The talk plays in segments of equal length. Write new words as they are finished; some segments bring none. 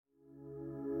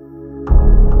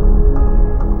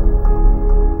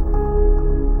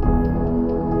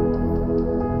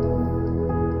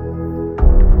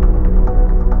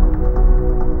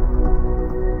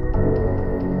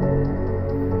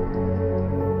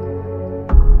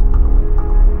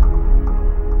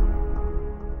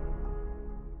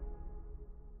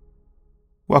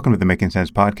Welcome to the Making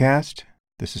Sense Podcast.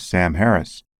 This is Sam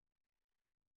Harris.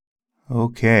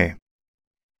 Okay,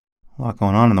 a lot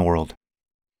going on in the world.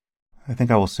 I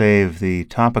think I will save the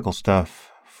topical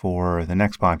stuff for the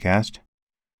next podcast.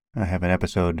 I have an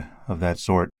episode of that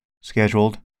sort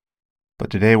scheduled. But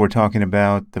today we're talking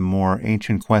about the more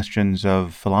ancient questions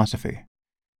of philosophy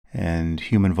and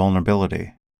human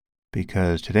vulnerability,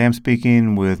 because today I'm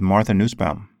speaking with Martha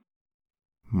Nussbaum.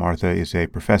 Martha is a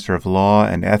professor of law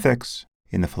and ethics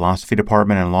in the philosophy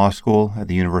department and law school at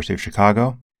the University of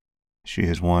Chicago. She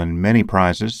has won many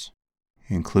prizes,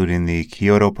 including the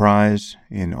Kyoto Prize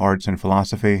in Arts and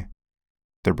Philosophy,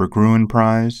 the Berggruen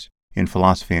Prize in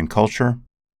Philosophy and Culture,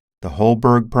 the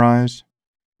Holberg Prize,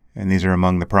 and these are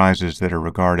among the prizes that are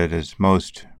regarded as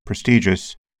most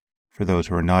prestigious for those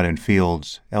who are not in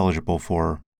fields eligible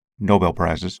for Nobel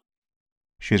Prizes.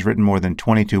 She has written more than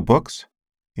 22 books,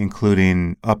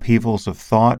 including Upheavals of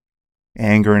Thought,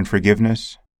 Anger and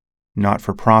Forgiveness, Not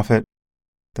for Profit,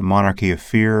 The Monarchy of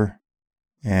Fear,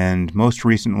 and most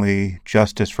recently,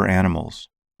 Justice for Animals,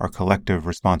 Our Collective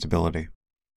Responsibility.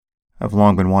 I've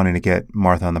long been wanting to get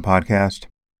Martha on the podcast.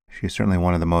 She's certainly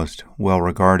one of the most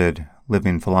well-regarded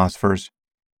living philosophers,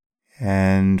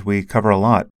 and we cover a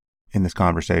lot in this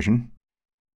conversation.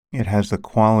 It has the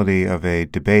quality of a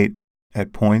debate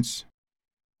at points,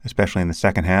 especially in the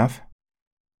second half.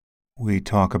 We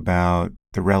talk about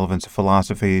the relevance of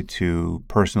philosophy to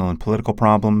personal and political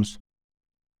problems,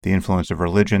 the influence of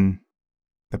religion,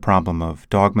 the problem of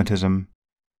dogmatism,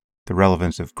 the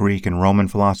relevance of Greek and Roman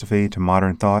philosophy to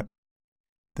modern thought,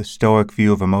 the Stoic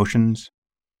view of emotions,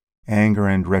 anger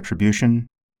and retribution,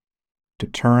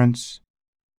 deterrence,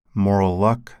 moral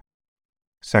luck,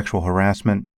 sexual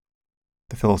harassment,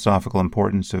 the philosophical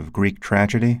importance of Greek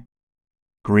tragedy,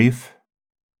 grief,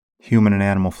 human and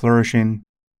animal flourishing,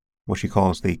 what she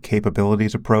calls the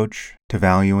capabilities approach to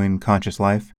valuing conscious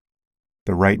life,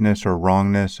 the rightness or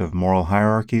wrongness of moral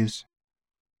hierarchies,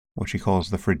 what she calls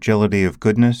the fragility of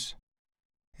goodness,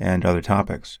 and other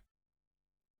topics.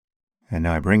 And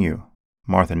now I bring you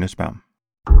Martha Nussbaum.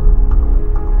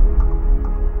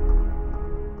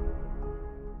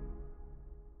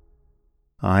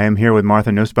 I am here with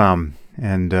Martha Nussbaum,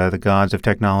 and the gods of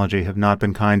technology have not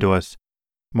been kind to us.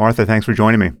 Martha, thanks for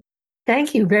joining me.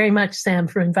 Thank you very much, Sam,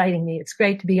 for inviting me. It's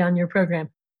great to be on your program.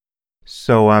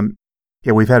 So,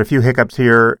 we've had a few hiccups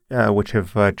here, which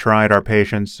have tried our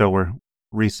patience, so we're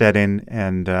resetting,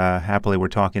 and happily we're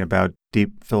talking about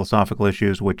deep philosophical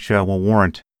issues, which will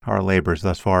warrant our labors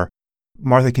thus far.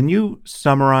 Martha, can you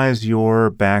summarize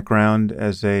your background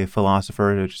as a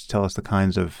philosopher to just tell us the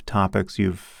kinds of topics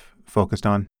you've focused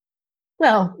on?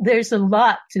 Well, there's a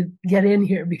lot to get in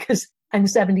here because I'm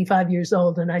 75 years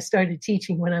old and I started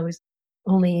teaching when I was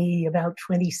only about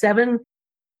 27.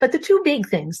 But the two big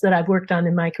things that I've worked on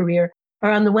in my career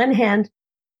are, on the one hand,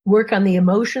 work on the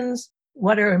emotions.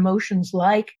 What are emotions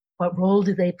like? What role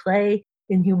do they play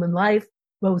in human life,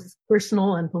 both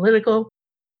personal and political?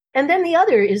 And then the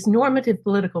other is normative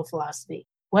political philosophy.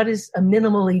 What is a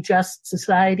minimally just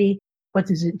society? What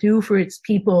does it do for its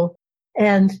people?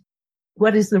 And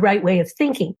what is the right way of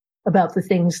thinking about the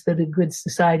things that a good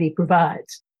society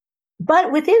provides?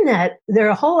 But within that, there are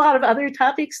a whole lot of other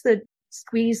topics that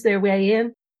squeeze their way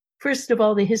in. First of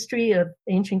all, the history of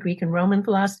ancient Greek and Roman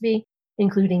philosophy,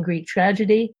 including Greek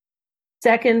tragedy.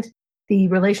 Second, the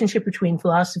relationship between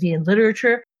philosophy and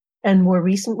literature, and more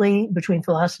recently, between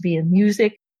philosophy and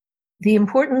music. The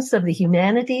importance of the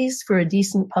humanities for a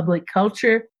decent public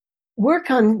culture. Work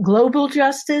on global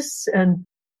justice and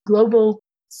global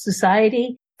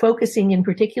society, focusing in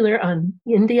particular on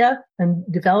India and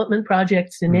development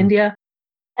projects in India.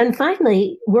 And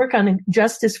finally, work on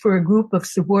justice for a group of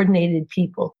subordinated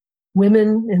people,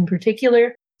 women in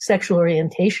particular, sexual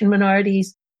orientation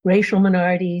minorities, racial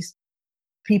minorities,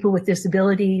 people with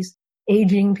disabilities,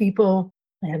 aging people.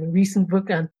 I have a recent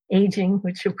book on aging,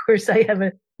 which of course I have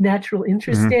a natural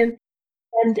interest in.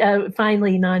 And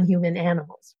finally, non-human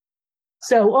animals.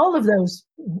 So all of those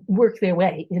work their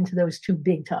way into those two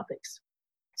big topics.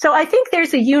 So I think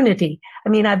there's a unity. I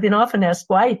mean, I've been often asked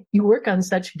why you work on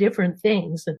such different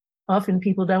things. And often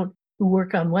people who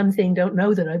work on one thing don't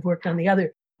know that I've worked on the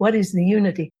other. What is the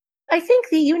unity? I think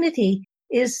the unity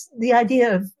is the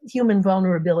idea of human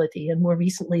vulnerability, and more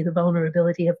recently, the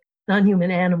vulnerability of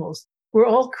non-human animals. We're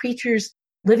all creatures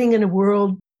living in a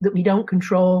world that we don't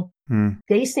control,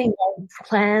 basing our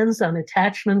plans on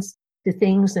attachments to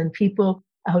things and people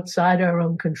outside our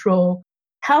own control.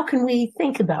 How can we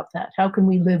think about that? How can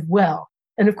we live well?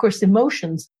 And of course,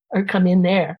 emotions come in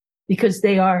there because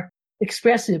they are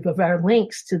expressive of our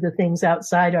links to the things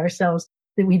outside ourselves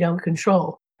that we don't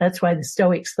control. That's why the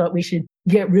Stoics thought we should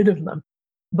get rid of them.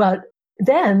 But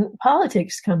then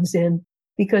politics comes in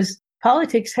because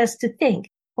politics has to think,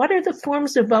 what are the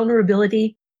forms of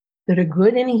vulnerability that are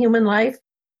good in a human life?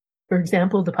 For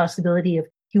example, the possibility of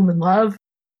human love,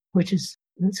 which is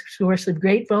a source of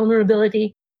great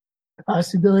vulnerability, the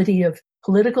possibility of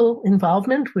political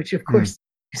involvement, which of course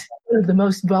is one of the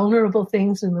most vulnerable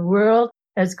things in the world,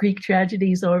 as Greek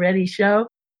tragedies already show.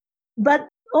 But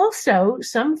also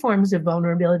some forms of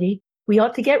vulnerability we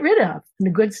ought to get rid of, and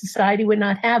a good society would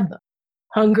not have them.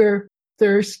 Hunger,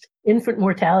 thirst, infant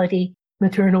mortality,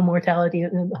 maternal mortality,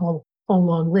 and the whole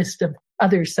long list of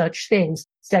other such things,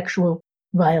 sexual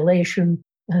violation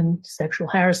and sexual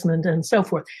harassment and so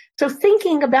forth. So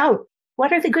thinking about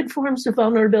what are the good forms of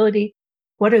vulnerability?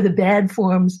 What are the bad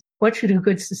forms? What should a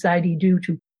good society do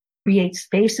to create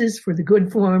spaces for the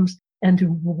good forms and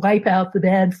to wipe out the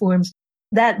bad forms?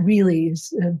 That really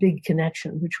is a big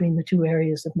connection between the two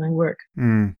areas of my work.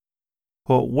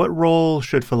 Well, what role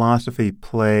should philosophy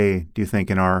play, do you think,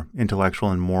 in our intellectual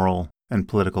and moral and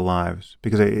political lives?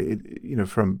 Because,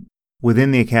 from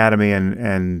within the academy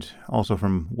and also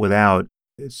from without,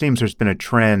 it seems there's been a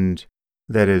trend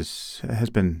that has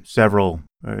been several,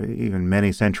 even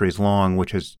many centuries long,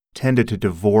 which has tended to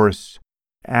divorce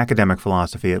academic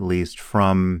philosophy, at least,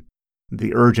 from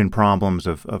the urgent problems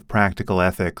of practical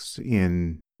ethics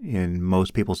in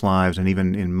most people's lives and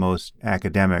even in most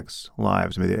academics'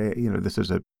 lives. I mean, this is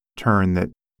a turn that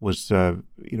was,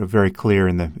 very clear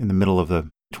in the middle of the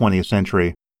 20th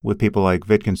century with people like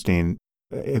Wittgenstein.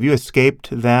 Have you escaped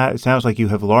that? It sounds like you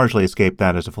have largely escaped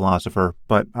that as a philosopher,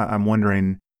 but I'm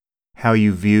wondering how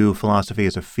you view philosophy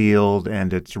as a field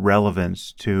and its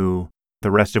relevance to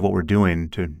the rest of what we're doing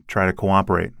to try to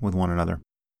cooperate with one another.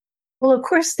 Well, of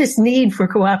course, this need for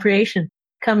cooperation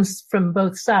comes from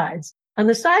both sides. On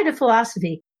the side of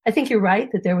philosophy, I think you're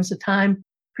right that there was a time,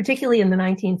 particularly in the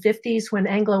 1950s, when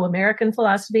Anglo-American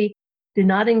philosophy did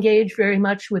not engage very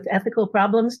much with ethical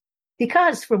problems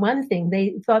because, for one thing,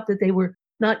 they thought that they were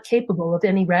not capable of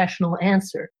any rational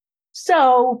answer.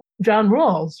 So John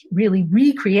Rawls really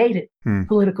recreated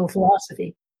political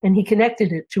philosophy, and he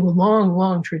connected it to a long,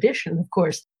 long tradition, of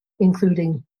course,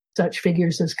 including such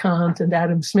figures as Kant and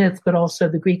Adam Smith, but also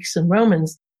the Greeks and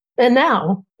Romans. And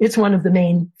now it's one of the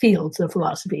main fields of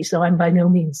philosophy, so I'm by no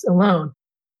means alone.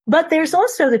 But there's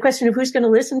also the question of who's going to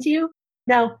listen to you.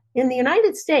 Now, in the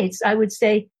United States, I would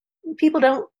say people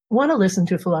don't want to listen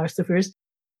to philosophers.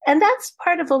 And that's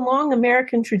part of a long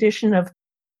American tradition of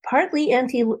partly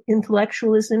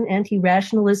anti-intellectualism,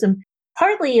 anti-rationalism,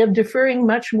 partly of deferring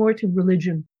much more to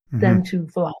religion than to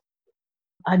philosophy.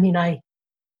 I mean, I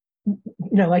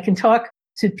can talk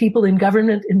to people in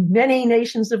government in many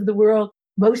nations of the world,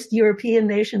 most European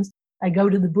nations. I go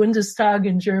to the Bundestag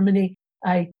in Germany.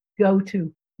 I go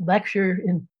to lecture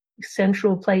in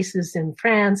central places in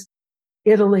France,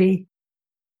 Italy,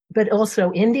 but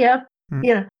also India.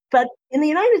 But in the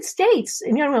United States,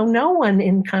 no one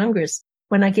in Congress,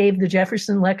 when I gave the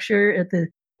Jefferson lecture at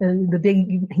the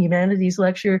big humanities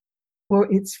lecture,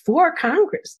 it's for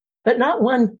Congress, but not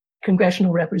one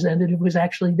congressional representative was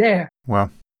actually there. Wow.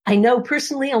 I know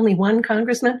personally only one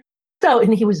congressman.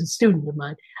 And he was a student of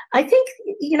mine. I think,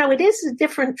 it is a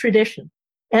different tradition.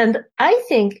 And I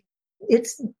think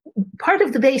it's part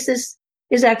of the basis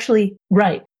is actually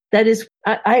right. That is,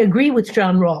 I agree with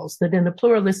John Rawls that in a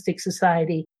pluralistic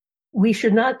society, we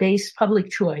should not base public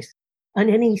choice on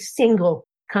any single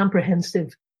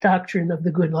comprehensive doctrine of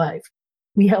the good life.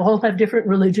 We all have different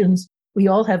religions. We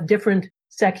all have different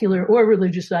secular or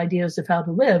religious ideas of how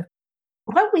to live.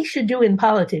 What we should do in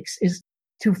politics is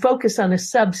to focus on a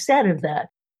subset of that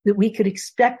we could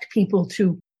expect people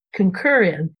to concur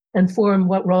in and form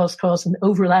what Rawls calls an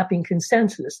overlapping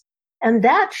consensus. And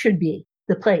that should be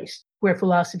the place where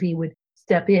philosophy would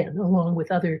step in along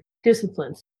with other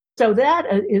disciplines. So that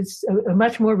is a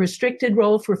much more restricted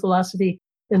role for philosophy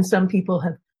than some people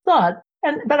have thought.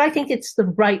 But I think it's the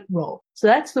right role. So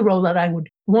that's the role that I would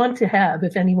want to have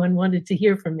if anyone wanted to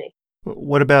hear from me.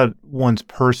 What about one's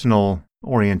personal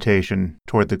orientation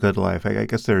toward the good life? I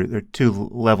guess there are two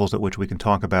levels at which we can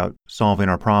talk about solving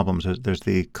our problems. There's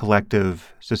the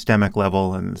collective systemic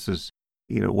level, and this is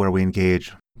where we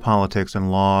engage politics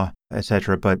and law,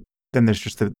 etc. But then there's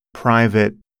just the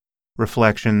private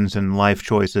reflections and life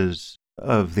choices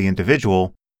of the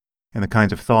individual and the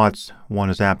kinds of thoughts one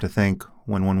is apt to think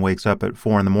when one wakes up at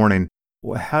 4 a.m.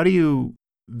 How do you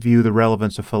view the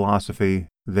relevance of philosophy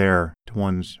there to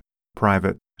one's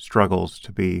private struggles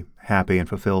to be happy and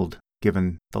fulfilled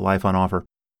given the life on offer?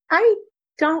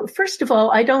 First of all,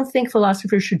 I don't think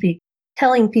philosophers should be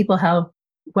telling people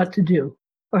what to do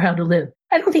or how to live.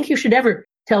 I don't think you should ever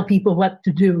tell people what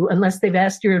to do unless they've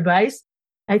asked your advice.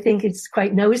 I think it's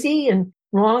quite nosy and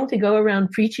wrong to go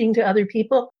around preaching to other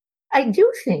people. I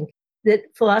do think that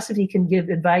philosophy can give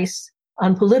advice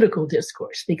on political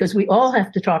discourse because we all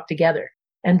have to talk together.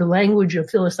 And the language of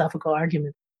philosophical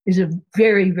argument is a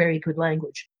very, very good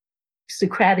language.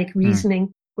 Socratic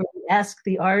reasoning, where we ask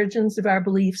the origins of our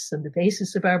beliefs and the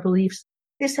basis of our beliefs.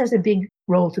 This has a big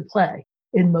role to play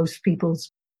in most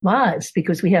people's lives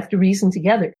because we have to reason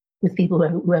together with people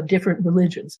who have different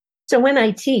religions. So when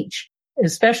I teach,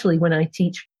 especially when I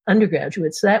teach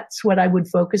undergraduates, that's what I would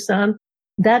focus on.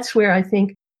 That's where I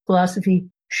think philosophy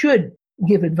should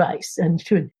give advice and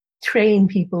should train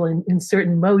people in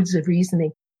certain modes of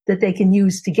reasoning that they can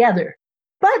use together.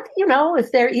 But,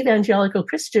 if they're evangelical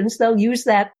Christians, they'll use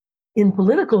that in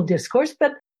political discourse,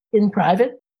 but in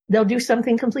private, they'll do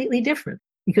something completely different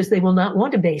because they will not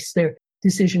want to base their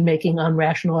decision-making on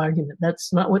rational argument.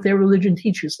 That's not what their religion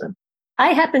teaches them.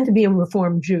 I happen to be a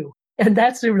Reformed Jew, and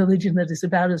that's a religion that is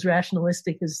about as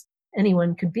rationalistic as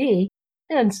anyone could be.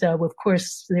 And so, of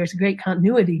course, there's a great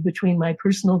continuity between my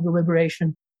personal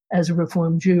deliberation as a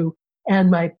Reformed Jew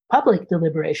and my public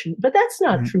deliberation. But that's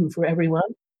not true for everyone.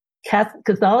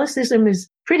 Catholicism is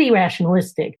pretty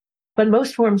rationalistic, but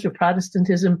most forms of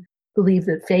Protestantism believe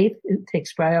that faith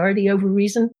takes priority over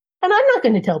reason. And I'm not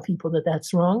going to tell people that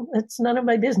that's wrong. That's none of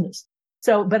my business.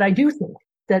 But I do think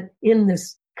that in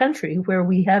this country where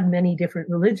we have many different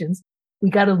religions, we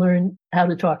got to learn how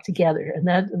to talk together. And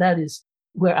that is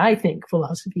where I think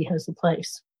philosophy has a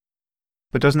place.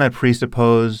 But doesn't that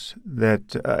presuppose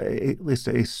that at least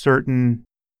a certain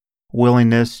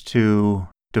willingness to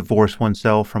divorce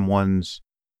oneself from one's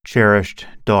cherished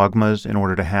dogmas in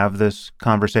order to have this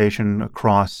conversation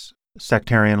across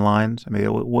sectarian lines? I mean,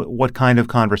 what kind of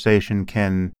conversation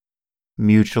can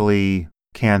mutually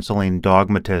canceling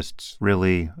dogmatists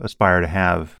really aspire to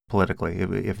have politically,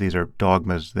 if these are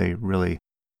dogmas they really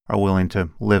are willing to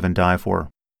live and die for?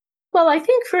 Well, I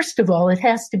think, first of all, it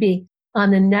has to be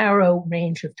on a narrow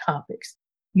range of topics.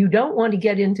 You don't want to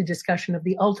get into discussion of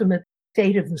the ultimate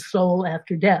fate of the soul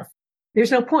after death.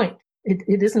 There's no point.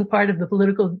 It isn't part of the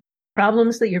political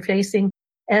problems that you're facing,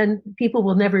 and people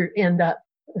will never end up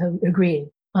agreeing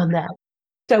on that.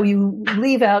 So you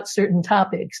leave out certain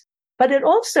topics, but it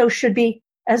also should be,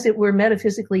 as it were,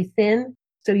 metaphysically thin,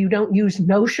 so you don't use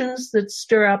notions that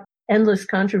stir up endless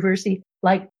controversy,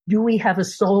 like, do we have a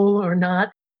soul or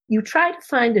not? You try to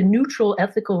find a neutral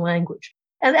ethical language.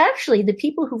 And actually, the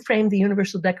people who framed the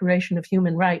Universal Declaration of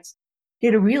Human Rights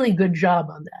did a really good job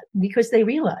on that because they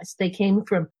realized they came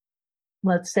from,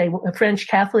 let's say, a French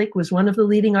Catholic was one of the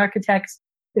leading architects.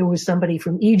 There was somebody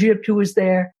from Egypt who was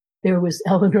there. There was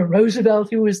Eleanor Roosevelt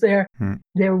who was there.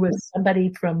 There was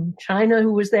somebody from China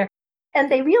who was there.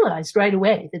 And they realized right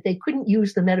away that they couldn't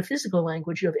use the metaphysical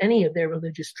language of any of their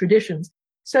religious traditions.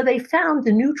 So they found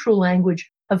the neutral language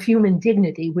of human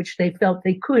dignity, which they felt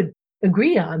they could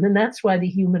agree on. And that's why the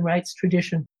human rights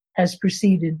tradition has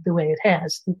proceeded the way it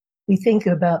has. We think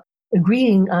about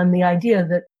agreeing on the idea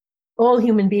that all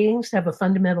human beings have a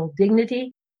fundamental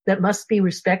dignity that must be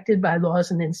respected by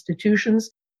laws and institutions.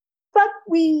 But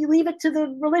we leave it to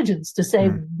the religions to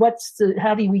say,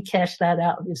 how do we cash that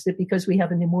out? Is it because we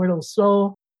have an immortal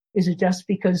soul? Is it just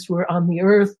because we're on the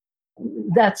earth?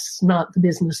 That's not the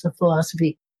business of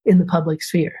philosophy in the public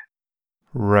sphere.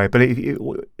 Right. But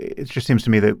it just seems to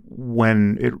me that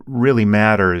when it really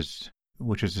matters,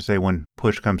 which is to say when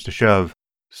push comes to shove,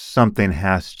 something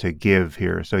has to give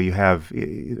here. So you have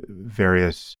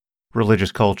various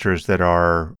religious cultures that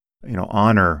are,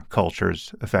 honor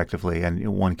cultures effectively. And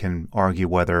one can argue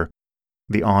whether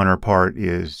the honor part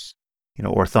is,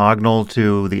 orthogonal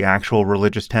to the actual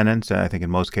religious tenets. I think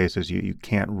in most cases you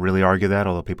can't really argue that,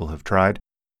 although people have tried.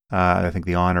 I think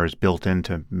the honor is built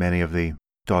into many of the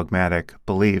dogmatic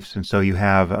beliefs. And so you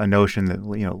have a notion that,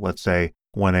 let's say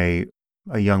when a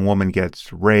young woman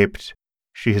gets raped,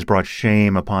 she has brought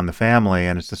shame upon the family.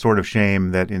 And it's the sort of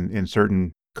shame that in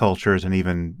certain cultures and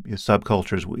even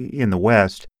subcultures in the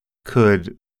West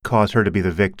could cause her to be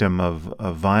the victim of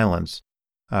violence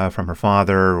from her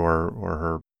father or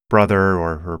her brother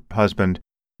or her husband.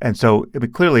 And so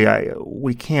clearly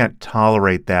we can't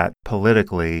tolerate that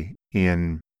politically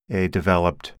in a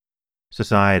developed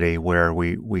society where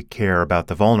we care about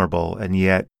the vulnerable, and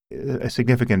yet a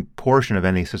significant portion of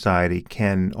any society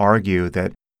can argue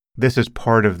that this is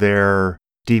part of their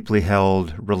deeply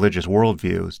held religious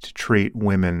worldviews to treat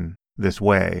women this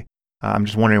way. I'm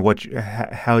just wondering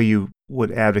how you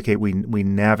would advocate we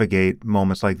navigate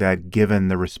moments like that, given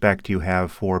the respect you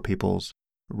have for people's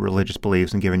religious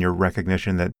beliefs and given your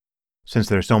recognition that since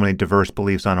there are so many diverse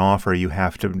beliefs on offer, you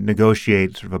have to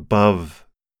negotiate sort of above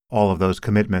all of those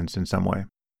commitments in some way.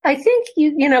 I think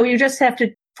you just have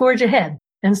to forge ahead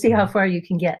and see how far you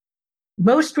can get.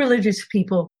 Most religious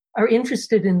people are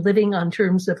interested in living on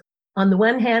terms of, on the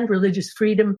one hand, religious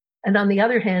freedom, and on the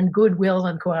other hand, goodwill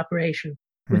and cooperation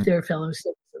with their fellow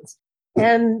citizens.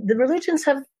 And the religions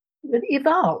have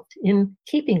evolved in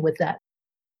keeping with that.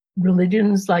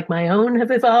 Religions like my own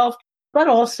have evolved, but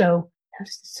also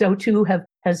so too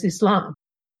has Islam.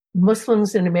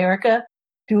 Muslims in America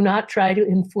do not try to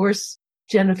enforce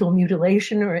genital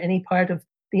mutilation or any part of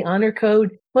the honor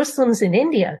code. Muslims in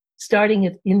India, starting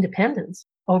at independence,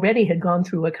 already had gone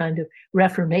through a kind of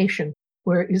reformation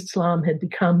where Islam had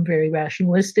become very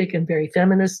rationalistic and very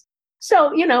feminist.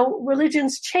 So,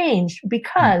 religions change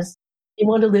because they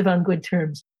want to live on good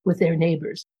terms with their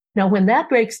neighbors. Now, when that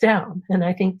breaks down, and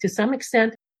I think to some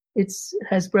extent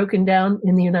has broken down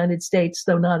in the United States,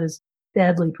 though not as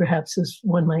badly perhaps as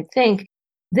one might think,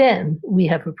 then we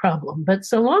have a problem. But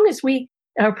so long as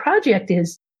our project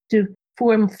is to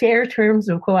form fair terms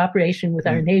of cooperation with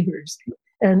our neighbors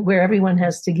and where everyone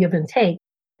has to give and take,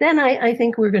 then I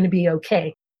think we're going to be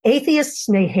okay. Atheists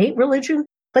may hate religion,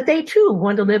 but they too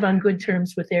want to live on good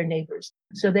terms with their neighbors.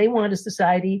 So they want a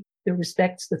society that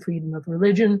respects the freedom of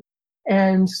religion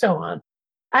and so on.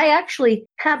 I actually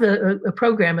have a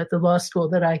program at the law school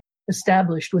that I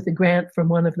established with a grant from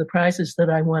one of the prizes that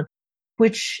I won,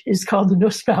 which is called the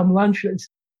Nussbaum Lunches,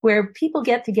 where people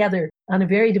get together on a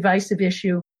very divisive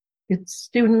issue. It's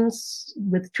students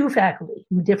with two faculty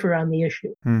who differ on the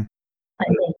issue. I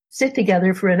sit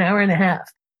together for an hour and a half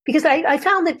because I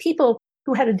found that people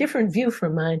who had a different view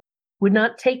from mine would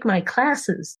not take my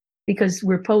classes because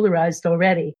we're polarized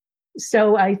already.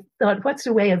 So I thought, what's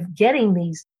a way of getting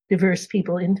these diverse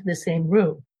people into the same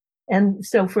room? And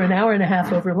so for an hour and a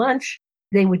half over lunch,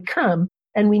 they would come,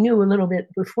 and we knew a little bit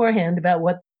beforehand about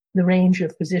what the range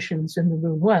of positions in the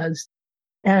room was.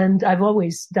 And I've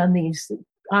always done these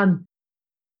on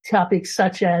topics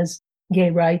such as gay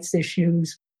rights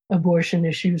issues, abortion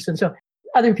issues, and so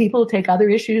other people take other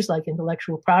issues like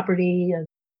intellectual property and,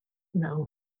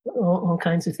 all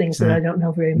kinds of things that I don't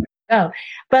know very much about.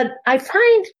 But I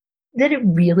find that it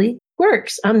really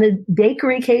works. On the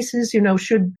bakery cases,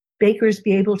 should bakers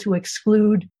be able to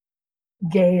exclude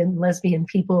gay and lesbian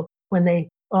people when they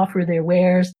offer their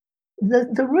wares?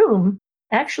 The room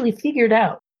actually figured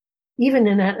out, even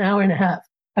in an hour and a half,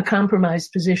 a compromise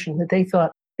position that they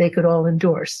thought they could all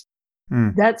endorse.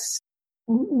 That's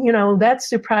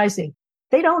surprising.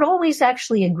 They don't always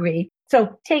actually agree.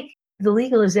 So take the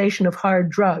legalization of hard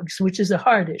drugs, which is a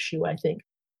hard issue, I think.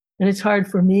 And it's hard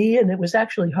for me, and it was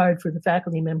actually hard for the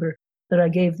faculty member that I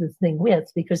gave the thing with,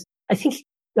 because I think,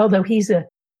 although he's a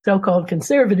so-called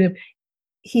conservative,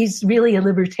 he's really a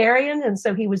libertarian, and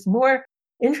so he was more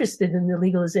interested in the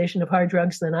legalization of hard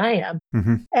drugs than I am.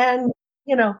 And,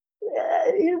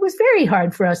 it was very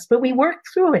hard for us, but we worked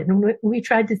through it, and we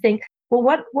tried to think, well,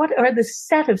 what are the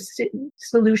set of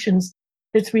solutions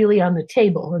that's really on the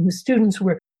table? And the students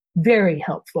were very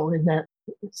helpful in that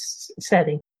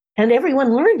setting. And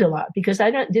everyone learned a lot because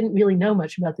I didn't really know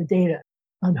much about the data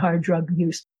on hard drug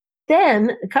use.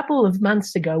 Then a couple of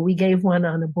months ago, we gave one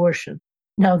on abortion.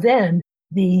 Now then,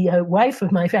 the wife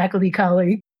of my faculty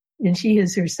colleague, and she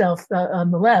is herself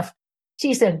on the left,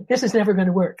 she said, this is never going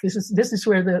to work. This is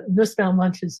where the Nussbaum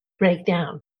lunches break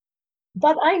down.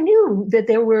 But I knew that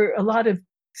there were a lot of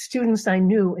students I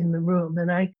knew in the room,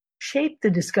 and I shaped the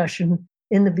discussion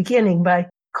in the beginning by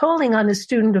calling on a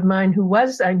student of mine who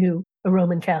was, I knew, a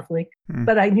Roman Catholic,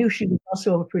 but I knew she was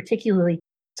also a particularly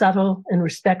subtle and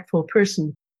respectful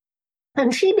person.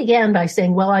 And she began by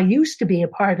saying, well, I used to be a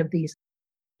part of these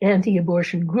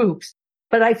anti-abortion groups,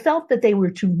 but I felt that they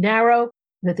were too narrow,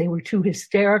 that they were too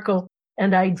hysterical,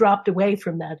 and I dropped away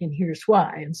from that, and here's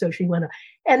why. And so she went on.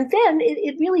 And then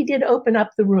it really did open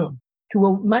up the room to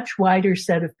a much wider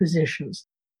set of positions.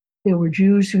 There were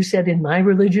Jews who said, in my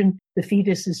religion, the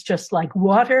fetus is just like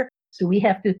water, so we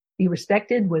have to be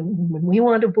respected when we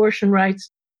want abortion rights.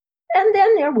 And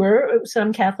then there were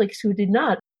some Catholics who did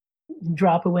not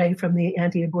drop away from the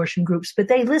anti-abortion groups, but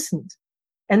they listened.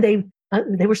 And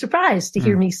they were surprised to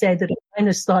hear me say that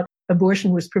Aquinas thought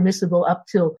abortion was permissible up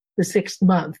till the 6th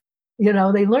month. They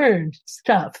learned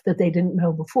stuff that they didn't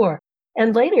know before.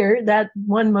 And later, that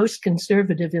one most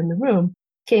conservative in the room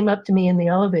came up to me in the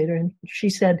elevator and she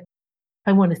said,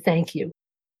 I want to thank you.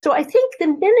 So I think the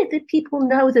minute that people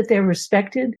know that they're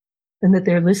respected and that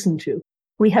they're listened to,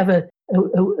 we have a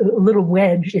little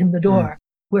wedge in the door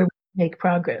where we make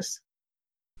progress.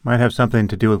 Might have something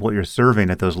to do with what you're serving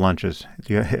at those lunches.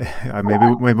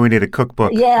 Maybe we need a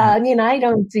cookbook. Yeah, I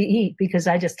don't eat because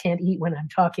I just can't eat when I'm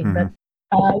talking. But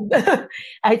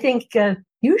I think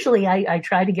usually I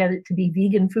try to get it to be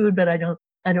vegan food, but I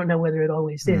don't know whether it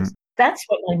always is. That's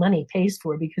what my money pays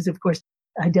for, because of course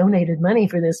I donated money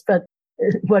for this, but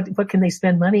what can they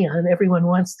spend money on? Everyone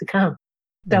wants to come.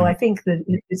 So I think that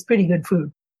it's pretty good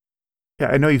food. Yeah,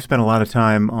 I know you've spent a lot of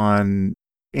time on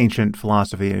ancient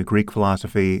philosophy, Greek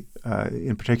philosophy,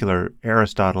 in particular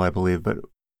Aristotle, I believe. But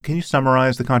can you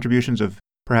summarize the contributions of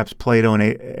perhaps Plato and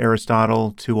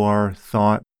Aristotle to our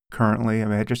thought currently? I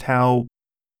mean, just how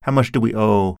much do we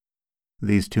owe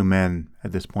these two men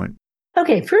at this point?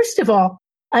 Okay, first of all,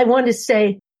 I want to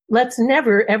say, let's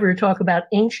never, ever talk about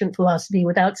ancient philosophy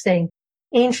without saying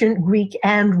ancient Greek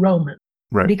and Roman.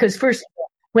 Right. Because first,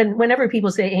 whenever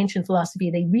people say ancient philosophy,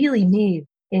 they really need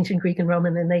ancient Greek and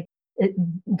Roman, and they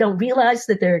don't realize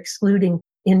that they're excluding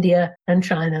India and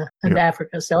China and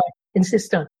Africa. So I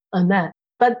insist on that.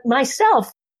 But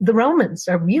myself, the Romans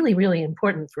are really, really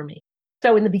important for me.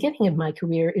 So in the beginning of my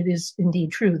career, it is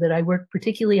indeed true that I worked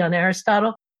particularly on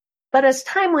Aristotle. But as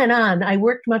time went on, I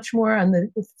worked much more on the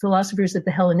philosophers of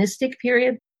the Hellenistic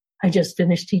period. I just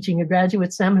finished teaching a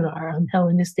graduate seminar on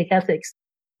Hellenistic ethics,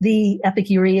 the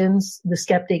Epicureans, the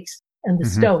skeptics, and the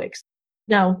Stoics.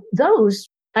 Now, those,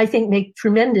 I think, make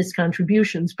tremendous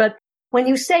contributions. But when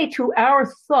you say to our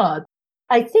thought,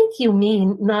 I think you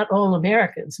mean not all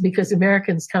Americans, because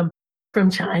Americans come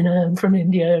from China and from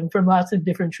India and from lots of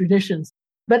different traditions.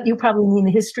 But you probably mean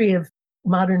the history of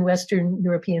modern Western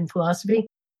European philosophy.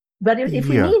 But if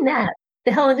we mean that,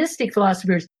 the Hellenistic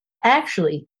philosophers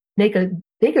actually make a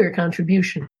bigger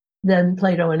contribution than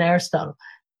Plato and Aristotle.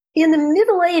 In the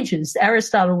Middle Ages,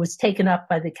 Aristotle was taken up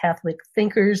by the Catholic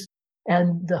thinkers,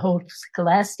 and the whole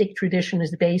scholastic tradition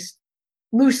is based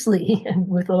loosely and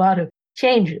with a lot of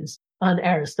changes on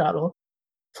Aristotle.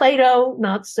 Plato,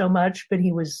 not so much, but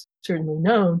he was certainly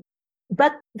known.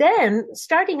 But then,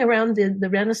 starting around the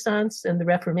Renaissance and the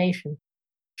Reformation,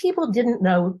 people didn't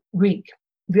know Greek.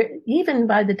 Even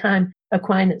by the time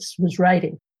Aquinas was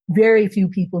writing, very few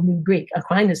people knew Greek.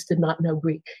 Aquinas did not know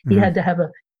Greek. He had to have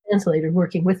a translator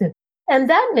working with him. And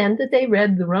that meant that they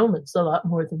read the Romans a lot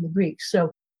more than the Greeks.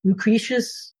 So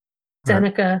Lucretius,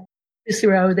 Seneca,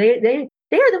 Cicero, they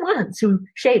are the ones who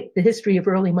shaped the history of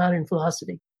early modern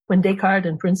philosophy. When Descartes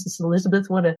and Princess Elizabeth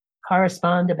want to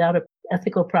correspond about an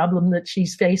ethical problem that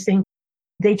she's facing,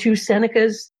 they choose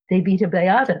Seneca's De Vita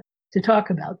Beata to talk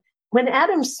about. When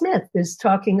Adam Smith is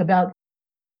talking about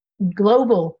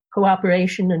global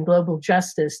cooperation and global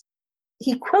justice,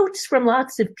 he quotes from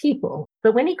lots of people.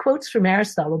 But when he quotes from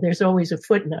Aristotle, there's always a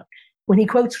footnote. When he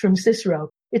quotes from Cicero,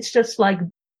 it's just like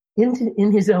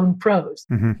in his own prose.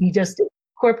 He just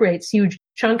incorporates huge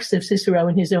chunks of Cicero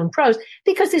in his own prose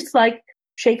because it's like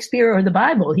Shakespeare or the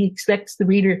Bible. He expects the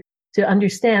reader to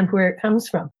understand where it comes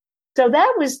from. So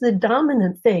that was the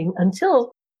dominant thing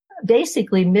until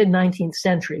basically mid-19th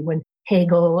century, when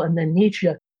Hegel and then Nietzsche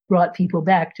brought people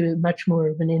back to much more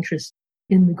of an interest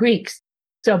in the Greeks.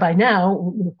 So by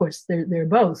now, of course, they're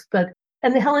both.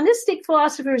 And the Hellenistic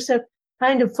philosophers have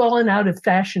kind of fallen out of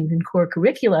fashion in core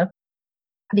curricula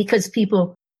because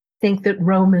people think that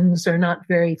Romans are not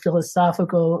very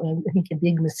philosophical, and I think a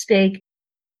big mistake.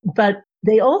 But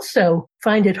they also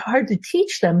find it hard to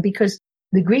teach them because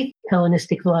the Greek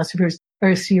Hellenistic philosophers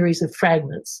are a series of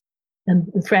fragments. And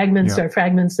the fragments are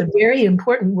fragments of very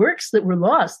important works that were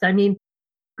lost. I mean,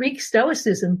 Greek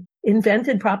Stoicism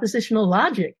invented propositional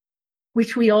logic,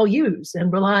 which we all use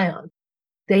and rely on.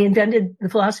 They invented the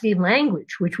philosophy of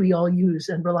language, which we all use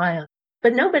and rely on.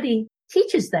 But nobody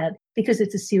teaches that because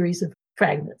it's a series of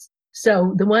fragments.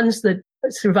 So the ones that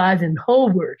survive in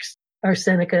whole works are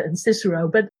Seneca and Cicero.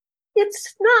 But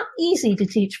it's not easy to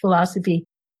teach philosophy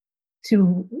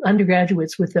to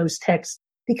undergraduates with those texts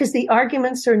because the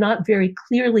arguments are not very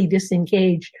clearly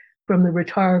disengaged from the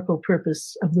rhetorical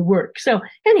purpose of the work. So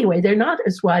anyway, they're not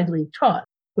as widely taught,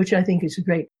 which I think is a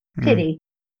great pity.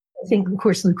 I think, of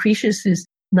course, Lucretius is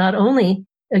not only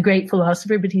a great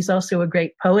philosopher, but he's also a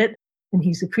great poet, and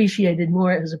he's appreciated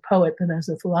more as a poet than as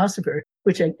a philosopher,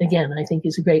 which, again, I think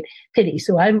is a great pity.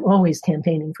 So I'm always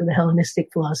campaigning for the Hellenistic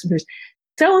philosophers.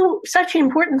 So such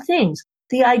important things.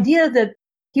 The idea that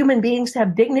human beings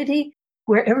have dignity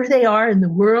wherever they are in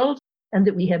the world, and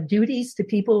that we have duties to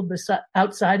people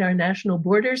outside our national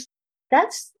borders,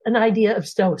 that's an idea of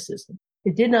Stoicism.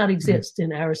 It did not exist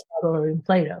in Aristotle or in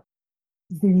Plato.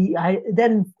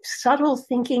 Then subtle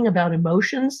thinking about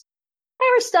emotions.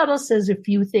 Aristotle says a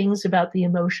few things about the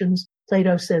emotions.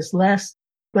 Plato says less.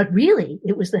 But really,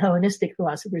 it was the Hellenistic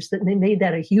philosophers that they made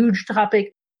that a huge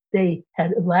topic. They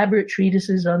had elaborate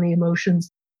treatises on the emotions.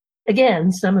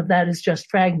 Again, some of that is just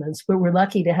fragments, but we're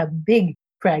lucky to have big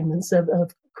fragments of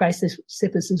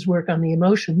Chrysippus's work on the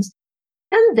emotions.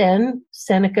 And then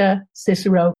Seneca,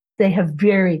 Cicero, they have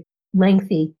very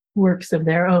lengthy works of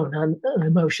their own on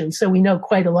emotions. So we know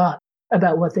quite a lot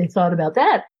about what they thought about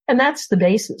that. And that's the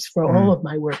basis for all of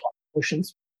my work on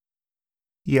emotions.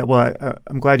 Yeah, well,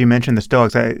 I'm glad you mentioned the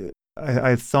Stoics.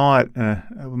 I thought,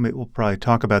 we'll probably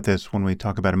talk about this when we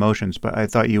talk about emotions, but I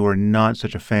thought you were not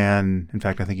such a fan. In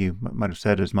fact, I think you might have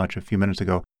said as much a few minutes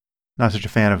ago, not such a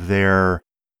fan of their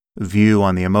view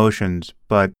on the emotions.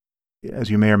 But as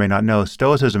you may or may not know,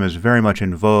 Stoicism is very much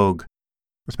in vogue,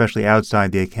 especially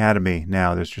outside the academy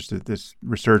now. There's just this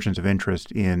resurgence of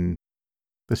interest in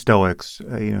the Stoics,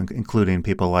 including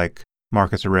people like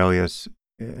Marcus Aurelius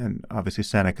and obviously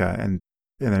Seneca, and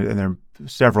there are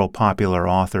several popular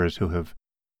authors who have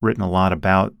written a lot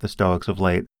about the Stoics of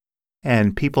late.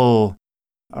 And people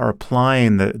are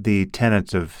applying the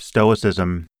tenets of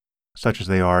Stoicism, such as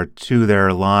they are, to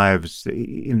their lives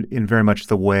in very much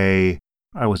the way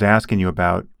I was asking you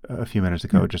about a few minutes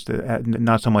ago, just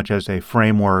not so much as a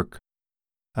framework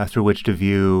through which to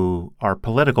view our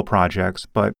political projects,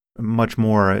 but much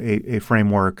more a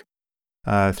framework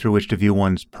through which to view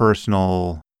one's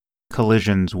personal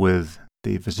collisions with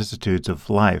the vicissitudes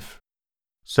of life.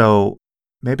 So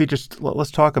maybe just let's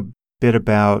talk a bit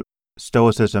about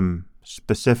Stoicism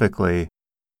specifically,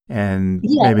 and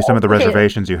maybe some of the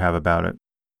reservations you have about it.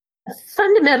 A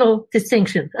fundamental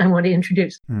distinction I want to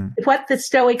introduce. What the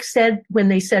Stoics said when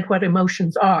they said what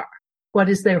emotions are. What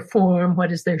is their form?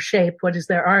 What is their shape? What is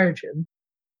their origin?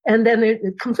 And then they're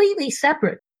completely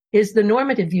separate is the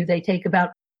normative view they take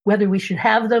about whether we should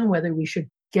have them, whether we should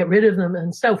get rid of them,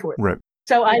 and so forth. Right.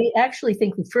 So I actually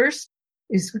think the first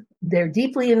is they're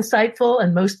deeply insightful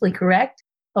and mostly correct,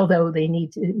 although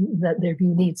that their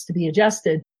view needs to be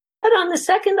adjusted. But on the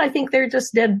second, I think they're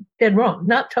just dead wrong.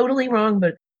 Not totally wrong,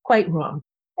 but quite wrong.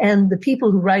 And the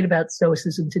people who write about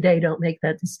Stoicism today don't make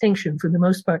that distinction for the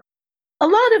most part. A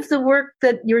lot of the work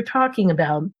that you're talking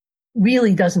about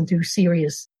really doesn't do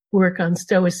serious work on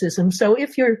Stoicism. So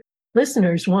if your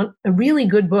listeners want a really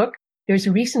good book, there's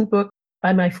a recent book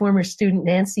by my former student,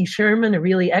 Nancy Sherman, a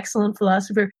really excellent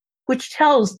philosopher, which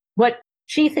tells what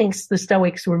she thinks the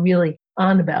Stoics were really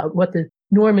on about, what the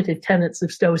normative tenets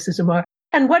of Stoicism are,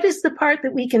 and what is the part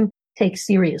that we can take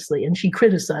seriously. And she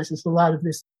criticizes a lot of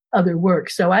this other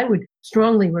work. So I would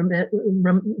strongly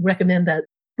recommend that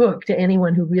book to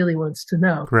anyone who really wants to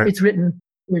know. Correct. It's written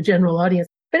for a general audience.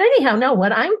 But anyhow, no,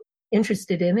 what I'm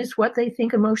interested in is what they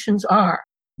think emotions are.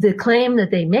 The claim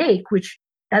that they make, which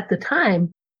at the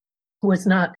time was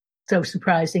not so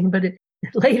surprising, but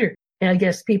later, I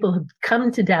guess people have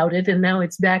come to doubt it, and now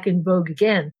it's back in vogue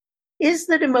again, is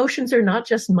that emotions are not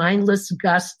just mindless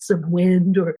gusts of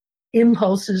wind or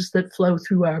impulses that flow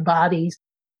through our bodies,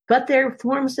 but they're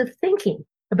forms of thinking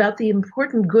about the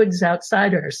important goods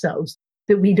outside ourselves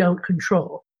that we don't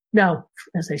control. Now,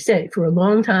 as I say, for a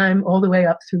long time, all the way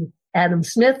up through Adam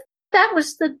Smith, that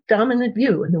was the dominant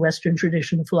view in the Western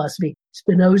tradition of philosophy.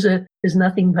 Spinoza is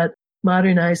nothing but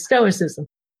modernized Stoicism.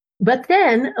 But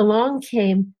then along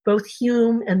came both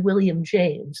Hume and William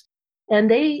James, and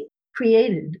they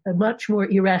created a much more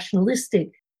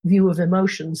irrationalistic view of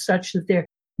emotions, such that they're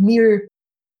mere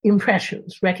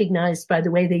impressions recognized by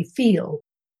the way they feel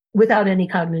without any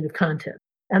cognitive content.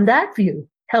 And that view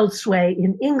held sway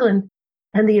in England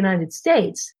and the United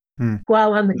States,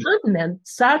 while on the continent,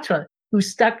 Sartre, who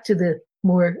stuck to the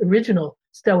more original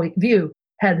Stoic view,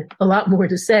 had a lot more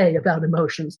to say about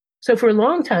emotions. So for a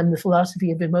long time, the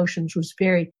philosophy of emotions was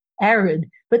very arid.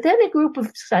 But then a group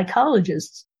of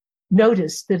psychologists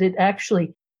noticed that it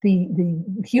actually, the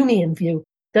Humean view,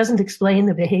 doesn't explain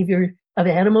the behavior of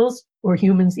animals or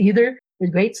humans either. There's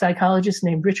a great psychologist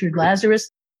named Richard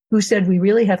Lazarus who said we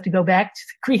really have to go back to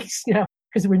the Greeks,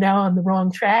 because we're now on the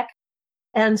wrong track.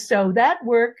 And so that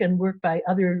work and work by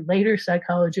other later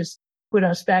psychologists put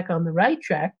us back on the right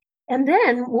track. And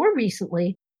then more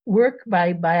recently, work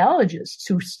by biologists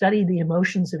who study the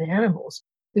emotions of animals.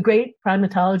 The great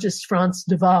primatologist Frans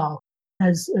de Waal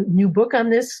has a new book on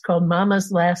this called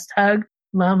Mama's Last Hug.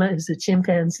 Mama is a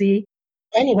chimpanzee.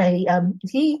 Anyway,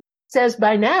 he says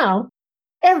by now,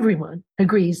 everyone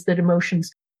agrees that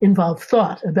emotions involve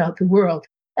thought about the world.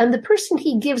 And the person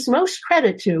he gives most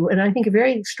credit to, and I think a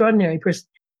very extraordinary person,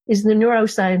 is the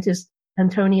neuroscientist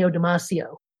Antonio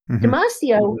Damasio. Mm-hmm.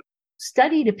 Damasio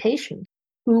studied a patient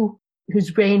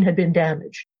whose brain had been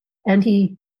damaged, and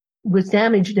he was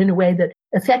damaged in a way that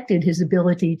affected his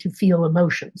ability to feel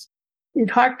emotions. It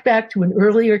harked back to an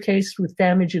earlier case with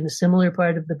damage in a similar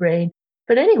part of the brain.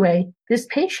 But anyway, this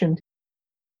patient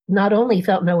not only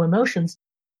felt no emotions,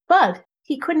 but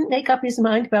he couldn't make up his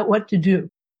mind about what to do.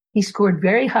 He scored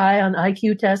very high on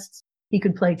IQ tests. He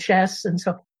could play chess and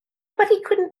so, but he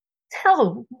couldn't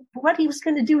tell what he was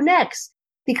going to do next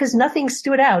because nothing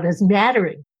stood out as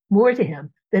mattering more to him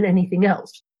than anything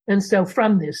else. And so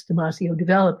from this, Damasio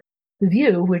developed the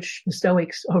view, which the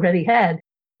Stoics already had,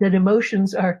 that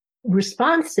emotions are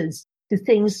responses to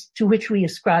things to which we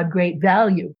ascribe great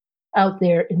value out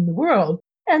there in the world.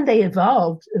 And they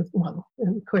evolved, well,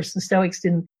 and of course, the Stoics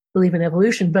didn't believe in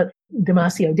evolution, but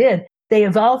Damasio did. They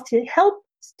evolved to help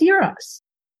steer us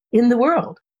in the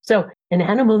world. So an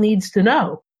animal needs to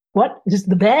know what is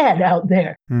the bad out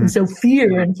there. And so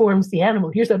fear informs the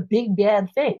animal. Here's a big bad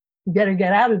thing. You better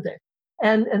get out of there.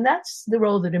 And that's the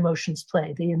role that emotions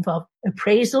play. They involve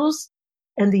appraisals,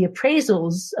 and the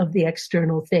appraisals of the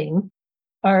external thing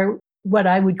are what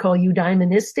I would call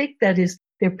eudaimonistic. That is,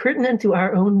 they're pertinent to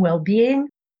our own well-being,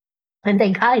 and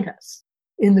they guide us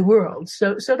in the world.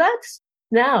 So that's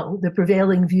now the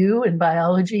prevailing view in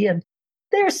biology. And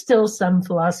there are still some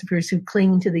philosophers who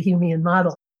cling to the Humean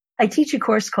model. I teach a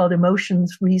course called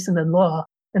Emotions, Reason, and Law,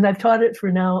 and I've taught it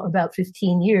for now about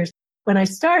 15 years. When I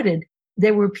started,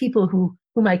 there were people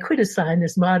whom I could assign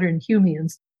as modern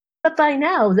Humeans. But by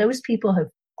now, those people have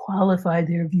qualified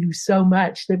their view so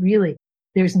much that really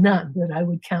there's none that I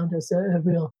would count as a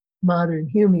real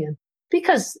modern Humean.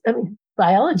 Because,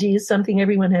 biology is something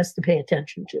everyone has to pay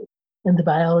attention to. And the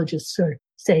biologists are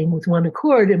saying with one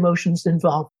accord, emotions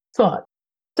involve thought.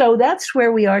 So that's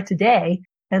where we are today.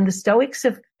 And the Stoics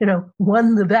have,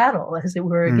 won the battle, as it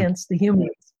were, against the Humeans.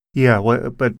 Yeah, well,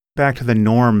 but back to the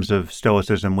norms of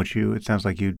Stoicism, which it sounds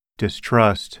like you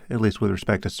distrust, at least with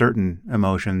respect to certain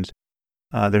emotions.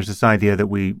 There's this idea that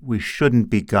we shouldn't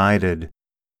be guided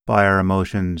by our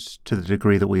emotions to the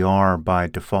degree that we are by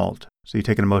default. So you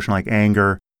take an emotion like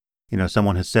anger,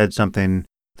 someone has said something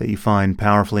that you find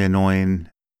powerfully annoying,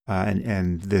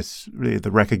 and the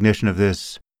recognition of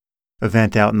this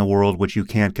event out in the world which you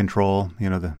can't control,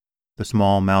 the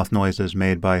small mouth noises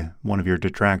made by one of your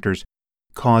detractors,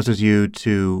 causes you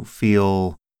to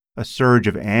feel a surge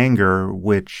of anger,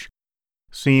 which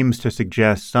seems to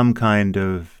suggest some kind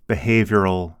of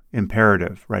behavioral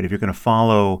imperative, right? If you're going to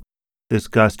follow this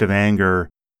gust of anger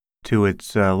to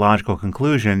its logical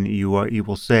conclusion, you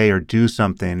will say or do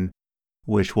something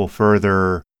which will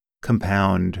further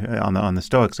compound, on the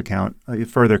Stoics' account,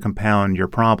 further compound your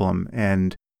problem.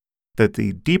 And that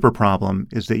the deeper problem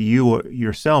is that you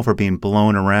yourself are being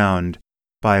blown around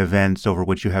by events over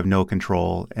which you have no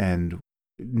control. And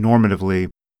normatively,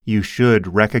 you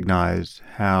should recognize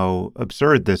how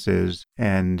absurd this is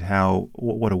and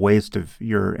what a waste of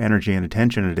your energy and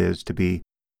attention it is to be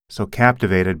so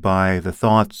captivated by the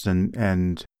thoughts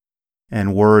and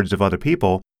words of other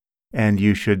people. And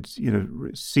you should,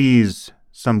 seize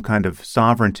some kind of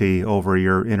sovereignty over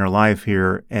your inner life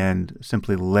here and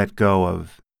simply let go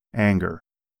of anger.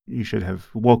 You should have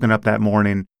woken up that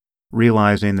morning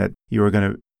realizing that you were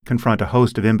going to confront a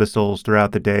host of imbeciles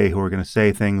throughout the day who were going to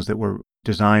say things that were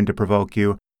designed to provoke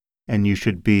you, and you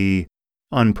should be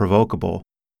unprovocable.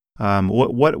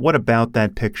 What about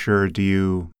that picture do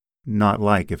you not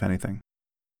like, if anything?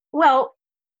 Well,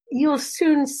 you'll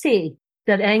soon see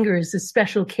that anger is a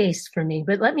special case for me,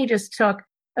 but let me just talk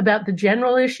about the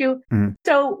general issue. Mm-hmm.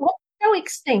 So what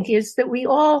Stoics think is that we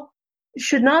all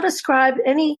should not ascribe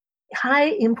any high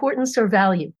importance or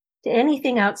value to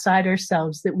anything outside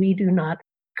ourselves that we do not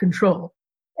control.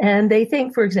 And they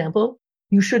think, for example,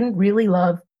 you shouldn't really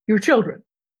love your children.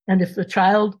 And if a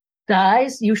child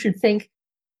dies, you should think,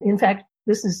 in fact,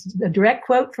 this is a direct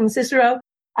quote from Cicero,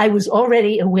 I was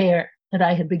already aware that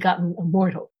I had begotten a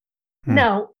mortal.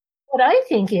 Now, what I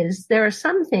think is there are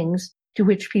some things to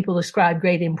which people ascribe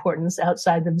great importance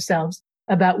outside themselves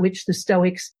about which the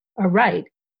Stoics are right.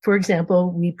 For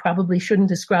example, we probably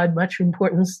shouldn't ascribe much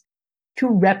importance to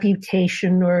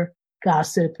reputation or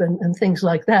gossip and things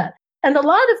like that. And a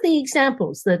lot of the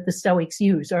examples that the Stoics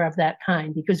use are of that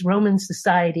kind, because Roman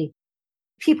society,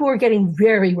 people were getting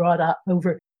very wrought up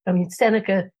over,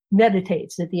 Seneca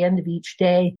meditates at the end of each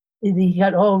day. He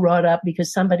got all wrought up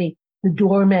because the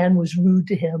doorman was rude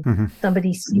to him. Mm-hmm.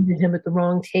 Somebody seated him at the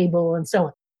wrong table and so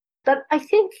on. But I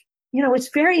think, it's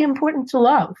very important to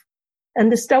love.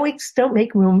 And the Stoics don't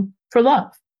make room for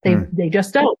love. They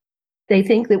just don't. They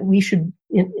think that we should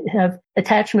have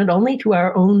attachment only to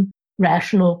our own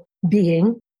rational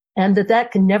being, and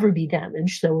that can never be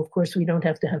damaged. So, of course, we don't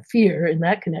have to have fear in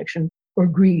that connection or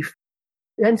grief.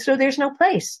 And so there's no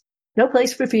place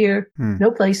for fear,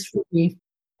 no place for grief,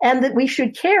 and that we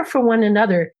should care for one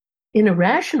another in a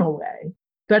rational way.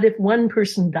 But if one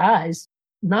person dies,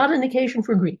 not an occasion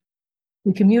for grief.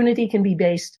 The community can be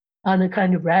based on a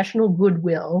kind of rational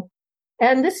goodwill.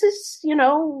 And this is,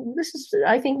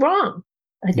 I think, wrong.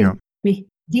 I think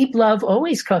deep love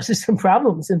always causes some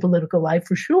problems in political life,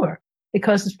 for sure. It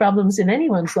causes problems in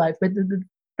anyone's life, but the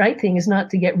right thing is not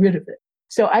to get rid of it.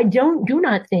 So I do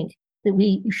not think that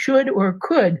we should or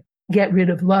could get rid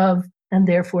of love and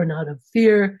therefore not of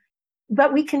fear,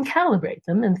 but we can calibrate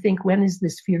them and think, when is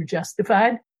this fear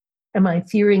justified? Am I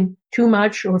fearing too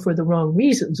much or for the wrong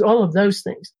reasons? All of those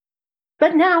things.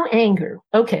 But now anger.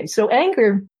 Okay, so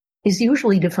anger is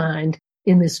usually defined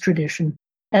in this tradition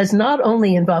as not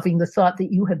only involving the thought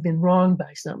that you have been wronged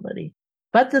by somebody,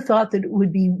 but the thought that it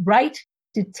would be right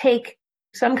to take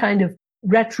some kind of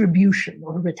retribution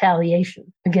or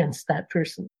retaliation against that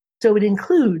person. So it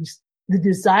includes the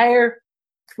desire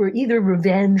for either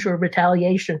revenge or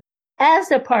retaliation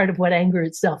as a part of what anger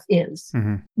itself is.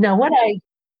 Mm-hmm. Now, what I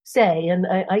say, and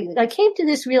I came to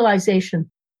this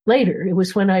realization later, it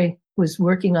was when I was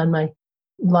working on my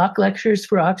Locke lectures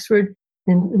for Oxford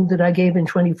that I gave in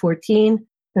 2014.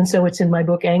 And so it's in my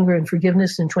book, Anger and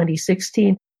Forgiveness, in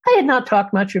 2016. I had not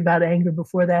talked much about anger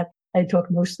before that. I had talked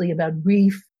mostly about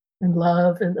grief and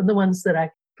love and the ones that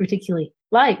I particularly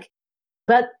like.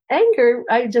 But anger,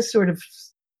 I just sort of,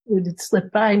 it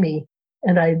slipped by me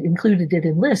and I included it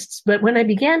in lists. But when I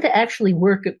began to actually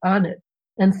work on it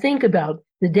and think about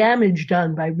the damage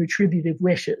done by retributive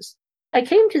wishes, I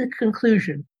came to the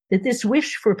conclusion that this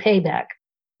wish for payback,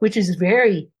 which is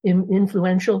very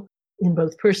influential in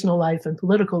both personal life and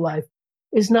political life,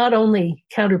 is not only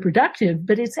counterproductive,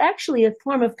 but it's actually a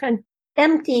form of kind of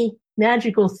empty,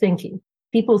 magical thinking.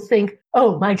 People think,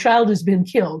 oh, my child has been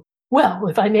killed. Well,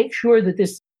 if I make sure that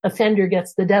this offender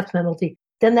gets the death penalty,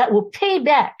 then that will pay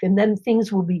back, and then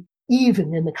things will be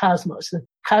even in the cosmos. The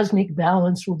cosmic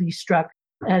balance will be struck.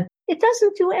 And it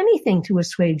doesn't do anything to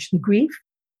assuage the grief,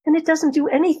 and it doesn't do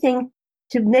anything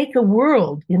to make a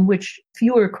world in which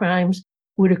fewer crimes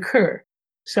would occur.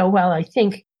 So while I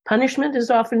think punishment is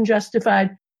often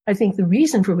justified, I think the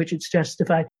reason for which it's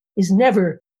justified is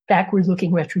never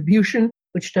backward-looking retribution,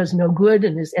 which does no good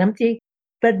and is empty,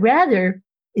 but rather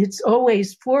it's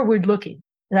always forward-looking.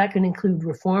 That can include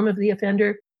reform of the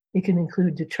offender. It can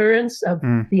include deterrence of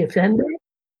the offender,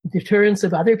 deterrence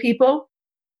of other people,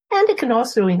 and it can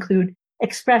also include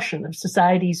expression of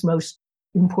society's most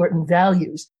important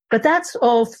values. But that's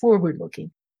all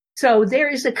forward-looking. So there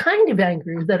is a kind of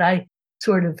anger that I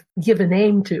sort of give a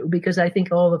name to, because I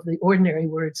think all of the ordinary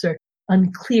words are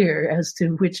unclear as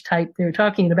to which type they're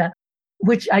talking about,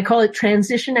 which I call it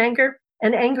transition anger,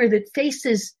 an anger that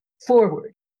faces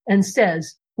forward and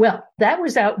says, well, that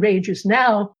was outrageous.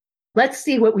 Now let's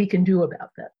see what we can do about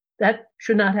that. That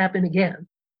should not happen again.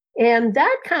 And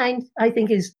that kind, I think,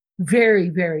 is very,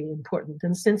 very important.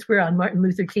 And since we're on Martin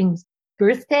Luther King's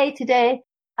birthday today,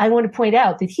 I want to point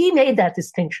out that he made that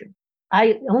distinction.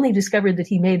 I only discovered that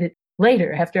he made it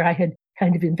later, after I had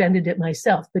kind of invented it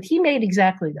myself. But he made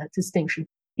exactly that distinction.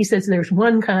 He says there's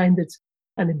one kind that's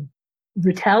kind of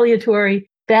retaliatory,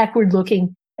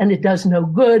 backward-looking, and it does no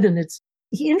good. And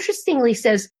he interestingly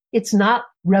says it's not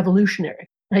revolutionary.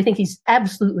 And I think he's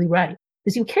absolutely right,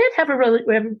 because you can't have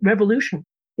a revolution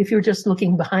if you're just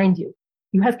looking behind you.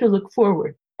 You have to look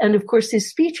forward. And of course, his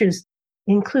speeches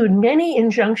include many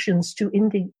injunctions to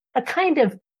a kind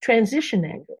of transition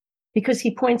anger, because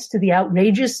he points to the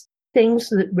outrageous things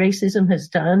that racism has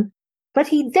done. But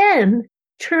he then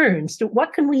turns to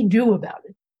what can we do about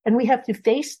it? And we have to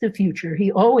face the future,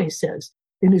 he always says,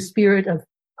 in a spirit of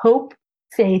hope,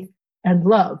 faith, and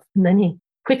love. And then he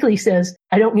quickly says,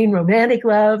 I don't mean romantic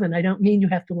love, and I don't mean you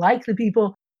have to like the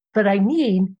people, but I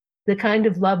mean the kind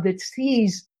of love that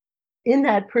sees in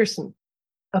that person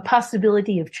a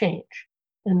possibility of change.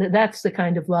 And that's the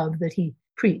kind of love that he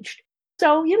preached.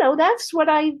 So, that's what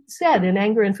I said in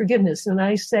Anger and Forgiveness, and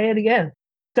I say it again.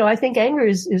 So I think anger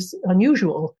is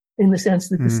unusual in the sense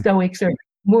that the Stoics are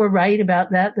more right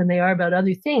about that than they are about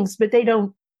other things, but they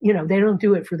don't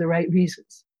do it for the right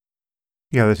reasons.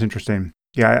 Yeah, that's interesting.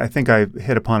 Yeah, I think I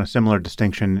hit upon a similar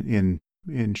distinction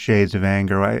in shades of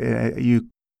anger. You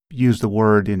use the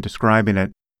word in describing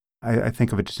it. I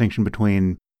think of a distinction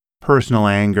between personal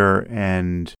anger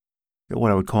and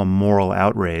what I would call moral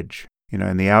outrage.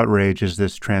 And the outrage is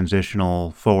this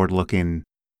transitional, forward-looking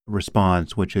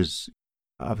response, which is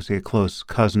obviously a close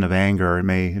cousin of anger. It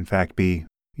may, in fact, be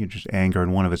just anger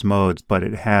in one of its modes, but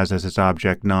it has as its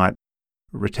object not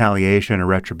retaliation or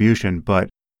retribution, but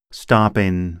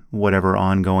stopping whatever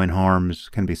ongoing harms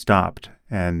can be stopped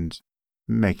and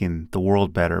making the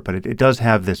world better. But it does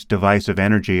have this divisive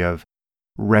energy of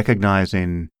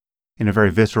recognizing in a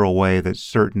very visceral way that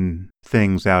certain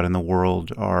things out in the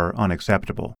world are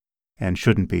unacceptable and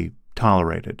shouldn't be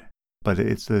tolerated. But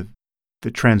it's the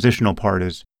transitional part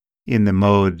is in the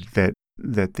mode that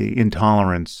the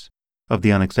intolerance of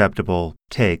the unacceptable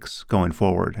takes going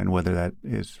forward, and whether that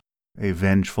is a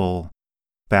vengeful,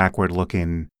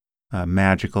 backward-looking,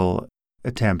 magical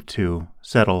attempt to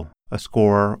settle a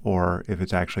score or if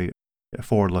it's actually a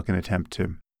forward-looking attempt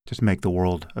to just make the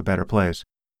world a better place.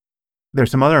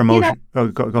 There's some other emotion. Go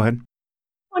ahead.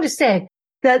 I want to say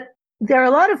that there are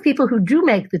a lot of people who do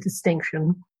make the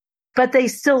distinction, but they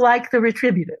still like the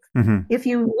retributive. Mm-hmm. If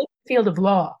you look at the field of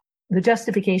law, the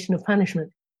justification of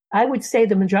punishment, I would say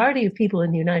the majority of people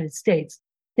in the United States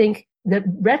think that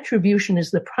retribution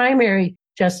is the primary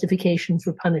justification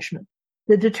for punishment.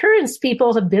 The deterrence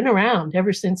people have been around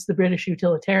ever since the British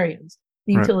utilitarians.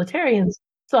 The utilitarians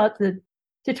thought that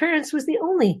deterrence was the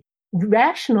only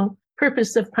rational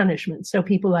purpose of punishment. So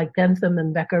people like Bentham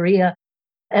and Beccaria.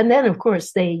 And then, of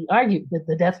course, they argued that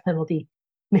the death penalty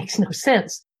makes no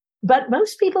sense. But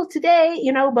most people today,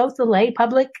 both the lay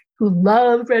public who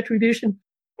love retribution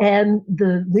and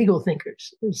the legal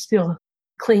thinkers who still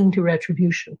cling to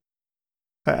retribution.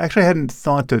 I actually hadn't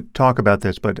thought to talk about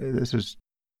this, but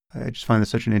I just find this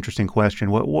such an interesting question.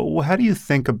 How do you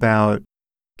think about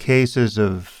cases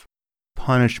of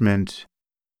punishment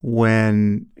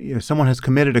when someone has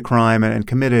committed a crime and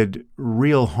committed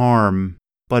real harm,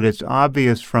 but it's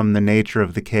obvious from the nature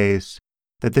of the case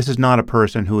that this is not a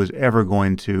person who is ever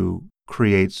going to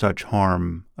create such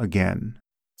harm again?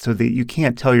 So that you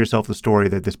can't tell yourself the story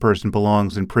that this person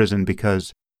belongs in prison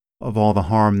because of all the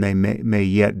harm they may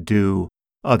yet do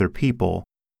other people.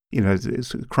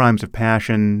 Crimes of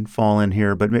passion fall in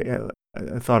here, but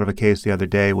I thought of a case the other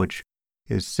day which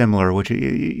is similar, which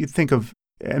you think of,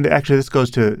 and actually this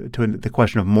goes to the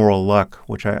question of moral luck,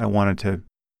 which I wanted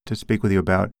to speak with you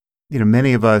about.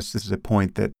 Many of us, this is a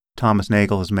point that Thomas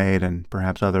Nagel has made and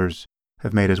perhaps others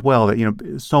have made as well,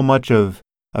 that, so much of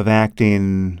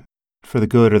acting for the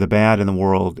good or the bad in the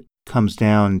world comes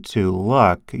down to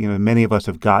luck. Many of us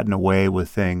have gotten away with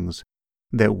things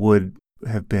that would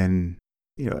have been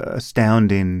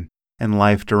astounding and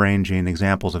life-deranging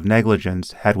examples of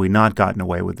negligence had we not gotten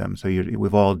away with them. So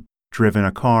we've all driven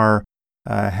a car,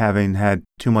 having had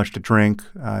too much to drink.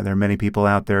 There are many people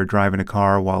out there driving a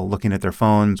car while looking at their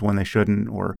phones when they shouldn't,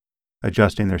 or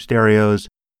adjusting their stereos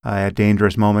at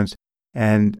dangerous moments.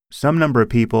 And some number of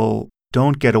people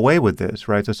don't get away with this,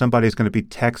 right? So somebody's going to be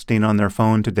texting on their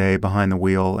phone today behind the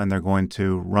wheel, and they're going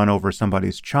to run over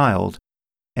somebody's child.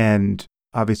 And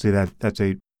obviously that's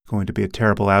going to be a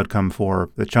terrible outcome for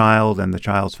the child and the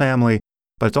child's family,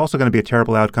 but it's also going to be a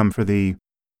terrible outcome for the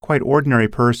quite ordinary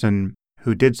person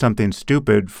who did something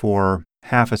stupid for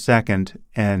half a second,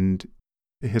 and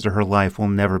his or her life will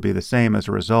never be the same as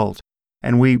a result.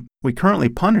 And we currently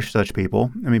punish such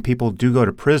people. I mean, people do go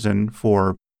to prison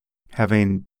for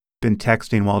having been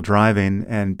texting while driving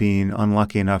and being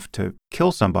unlucky enough to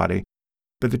kill somebody.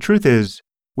 But the truth is,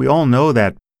 we all know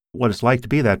that what it's like to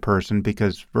be that person,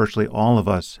 because virtually all of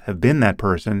us have been that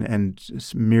person and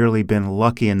merely been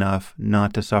lucky enough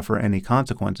not to suffer any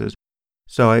consequences.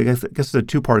 So I guess it's a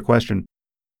two-part question.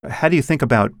 How do you think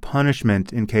about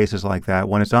punishment in cases like that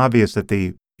when it's obvious that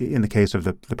in the case of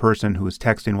the person who is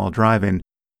texting while driving,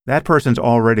 that person's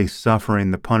already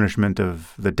suffering the punishment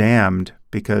of the damned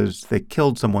because they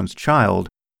killed someone's child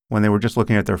when they were just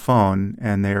looking at their phone,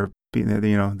 and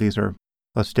these are,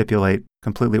 let's stipulate,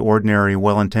 completely ordinary,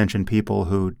 well-intentioned people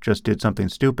who just did something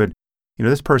stupid.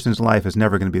 This person's life is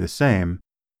never going to be the same.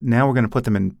 Now we're going to put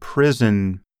them in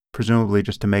prison, presumably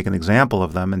just to make an example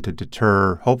of them and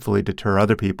to hopefully deter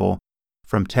other people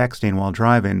from texting while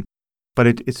driving. But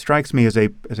it strikes me as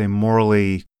a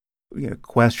morally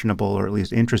questionable, or at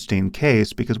least interesting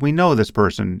case, because we know this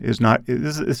person is not,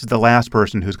 this is the last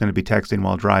person who's going to be texting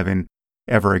while driving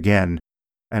ever again.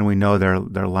 And we know their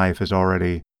life has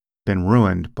already been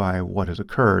ruined by what has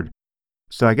occurred.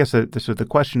 So I guess the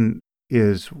question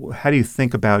is, how do you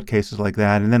think about cases like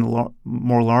that? And then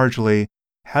more largely,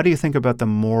 how do you think about the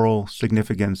moral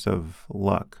significance of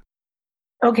luck?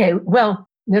 Okay, well,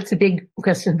 that's a big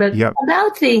question. But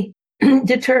about the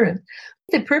deterrent,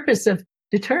 the purpose of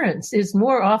deterrence is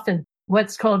more often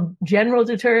what's called general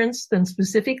deterrence than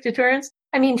specific deterrence.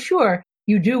 I mean, sure,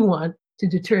 you do want to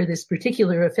deter this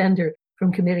particular offender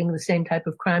from committing the same type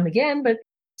of crime again, but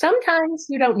sometimes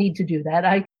you don't need to do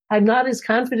that. I'm not as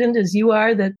confident as you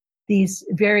are that these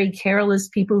very careless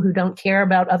people who don't care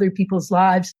about other people's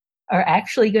lives are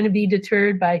actually going to be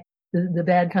deterred by the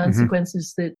bad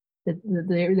consequences that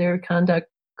their conduct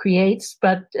creates.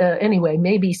 But anyway,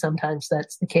 maybe sometimes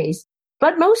that's the case.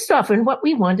 But most often what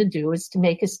we want to do is to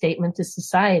make a statement to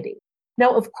society.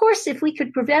 Now, of course, if we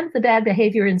could prevent the bad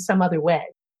behavior in some other way,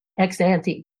 ex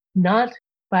ante, not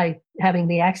by having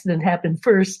the accident happen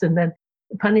first and then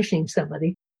punishing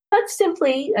somebody, but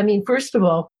simply, first of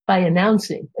all, by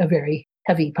announcing a very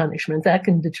heavy punishment, that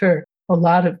can deter a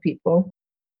lot of people.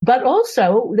 But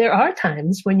also, there are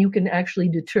times when you can actually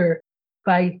deter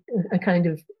by a kind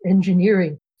of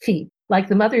engineering feat. Like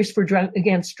the Mothers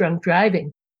Against Drunk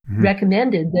Driving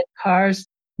recommended that cars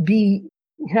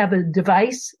have a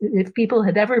device. If people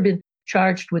had ever been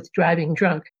charged with driving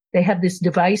drunk, they have this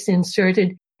device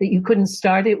inserted that you couldn't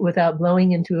start it without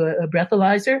blowing into a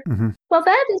breathalyzer. Well,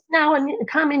 that is now in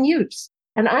common use.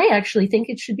 And I actually think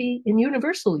it should be in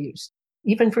universal use,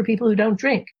 even for people who don't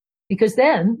drink, because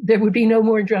then there would be no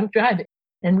more drunk driving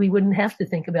and we wouldn't have to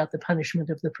think about the punishment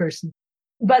of the person.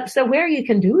 But so where you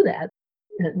can do that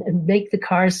and make the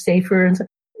cars safer, and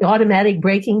automatic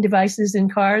braking devices in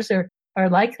cars are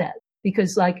like that.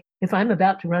 Because like if I'm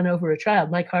about to run over a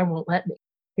child, my car won't let me.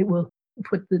 It will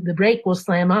put the brake will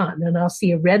slam on and I'll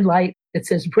see a red light that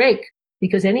says brake,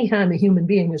 because anytime a human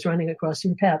being is running across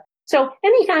your path. So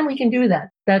anytime we can do that,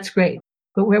 that's great.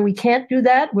 But where we can't do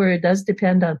that, where it does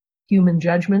depend on human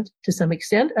judgment to some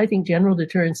extent, I think general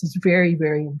deterrence is very,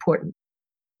 very important.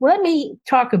 Let me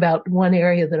talk about one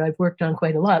area that I've worked on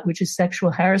quite a lot, which is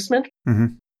sexual harassment.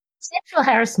 Sexual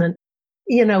harassment,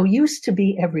 used to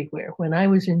be everywhere. When I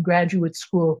was in graduate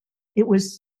school, it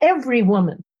was every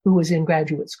woman who was in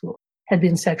graduate school had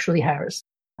been sexually harassed.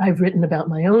 I've written about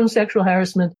my own sexual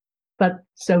harassment, but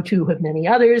so too have many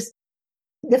others.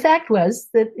 The fact was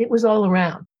that it was all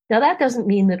around. Now, that doesn't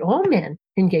mean that all men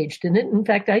engaged in it. In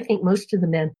fact, I think most of the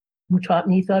men who taught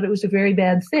me thought it was a very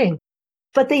bad thing.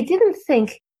 But they didn't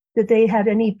think that they had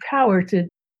any power to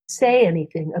say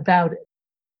anything about it.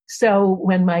 So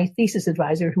when my thesis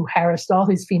advisor, who harassed all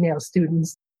his female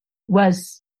students,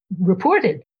 was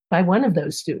reported by one of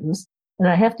those students, and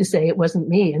I have to say it wasn't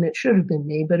me, and it should have been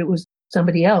me, but it was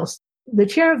somebody else, the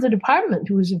chair of the department,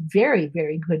 who was a very,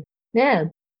 very good man,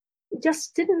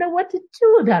 just didn't know what to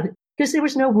do about it because there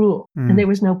was no rule and there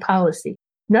was no policy,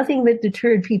 nothing that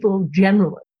deterred people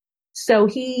generally. So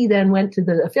he then went to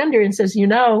the offender and says,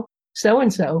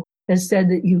 so-and-so has said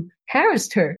that you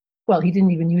harassed her. Well, he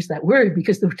didn't even use that word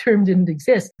because the term didn't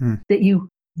exist, that you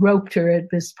groped her at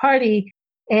this party.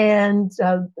 And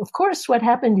of course, what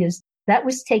happened is that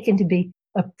was taken to be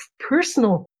a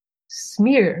personal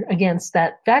smear against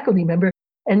that faculty member.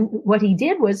 And what he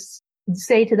did was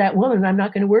say to that woman, I'm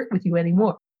not going to work with you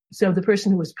anymore. So the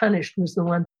person who was punished was the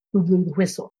one who blew the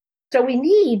whistle. So we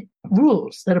need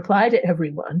rules that apply to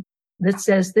everyone that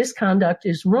says this conduct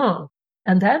is wrong.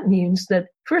 And that means that,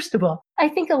 first of all, I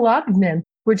think a lot of men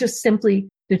were just simply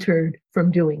deterred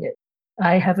from doing it.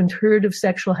 I haven't heard of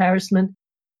sexual harassment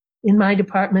in my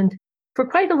department for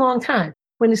quite a long time.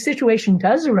 When a situation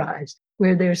does arise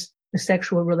where there's a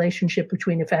sexual relationship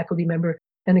between a faculty member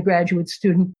and a graduate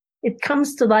student, it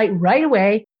comes to light right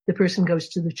away. The person goes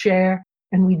to the chair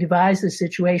and we devise a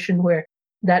situation where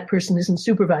that person isn't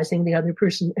supervising the other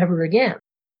person ever again.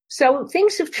 So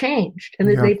things have changed, and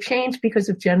they've changed because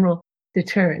of general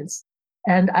deterrence.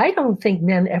 And I don't think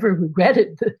men ever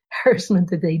regretted the harassment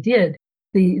that they did.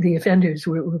 The offenders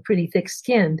were pretty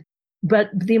thick-skinned. But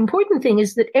the important thing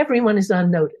is that everyone is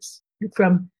on notice,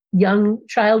 from young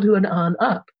childhood on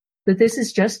up, that this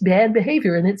is just bad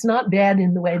behavior. And it's not bad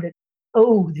in the way that,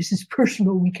 this is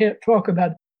personal, we can't talk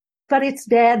about it. But it's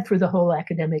bad for the whole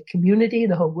academic community,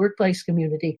 the whole workplace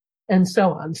community, and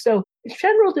so on. So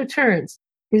general deterrence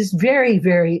is very,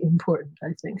 very important, I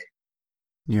think.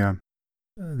 Yeah.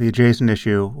 The adjacent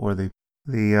issue, or the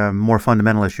more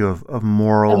fundamental issue of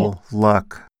moral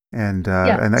luck, and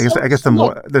I guess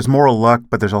there's moral luck,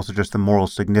 but there's also just the moral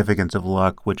significance of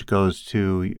luck, which goes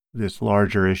to this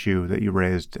larger issue that you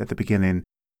raised at the beginning,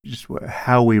 just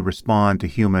how we respond to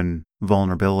human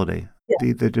vulnerability.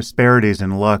 Yeah. The disparities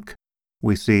in luck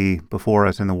we see before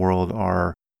us in the world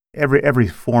are every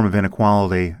form of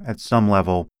inequality at some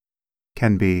level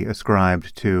can be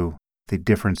ascribed to the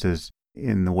differences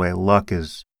in the way luck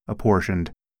is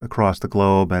apportioned across the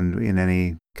globe and in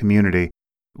any community.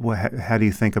 How do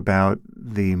you think about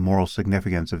the moral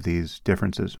significance of these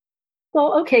differences?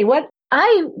 Well, okay,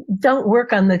 I don't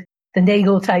work on the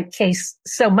Nagel type case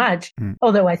so much,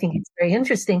 although I think it's very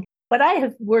interesting. What I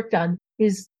have worked on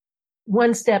is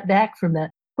one step back from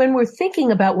that. When we're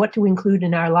thinking about what to include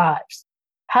in our lives,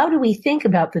 how do we think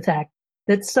about the fact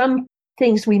that some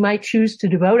things we might choose to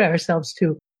devote ourselves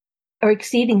to are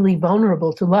exceedingly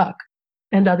vulnerable to luck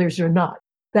and others are not?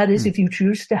 That is, if you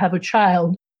choose to have a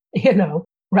child,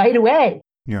 right away,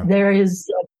 there is,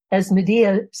 as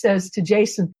Medea says to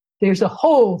Jason, there's a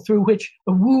hole through which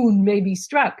a wound may be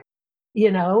struck,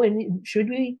 and should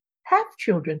we have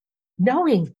children,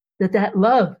 knowing that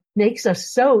love makes us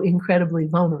so incredibly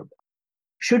vulnerable?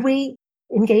 Should we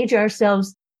engage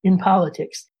ourselves in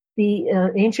politics?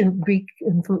 The ancient Greek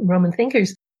and Roman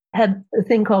thinkers had a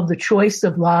thing called the choice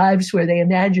of lives, where they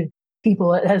imagined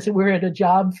people, as it were, at a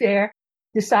job fair,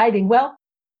 deciding, well,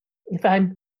 If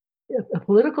I'm a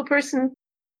political person,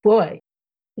 boy,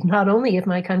 not only if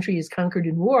my country is conquered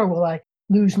in war will I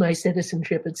lose my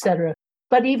citizenship, etc.,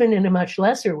 but even in a much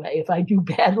lesser way, if I do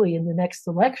badly in the next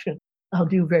election, I'll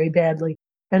do very badly.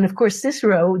 And of course,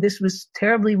 Cicero, this was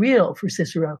terribly real for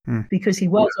Cicero because he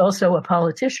was also a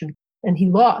politician and he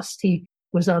lost. He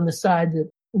was on the side that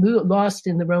lost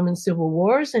in the Roman civil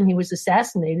wars and he was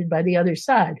assassinated by the other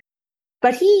side.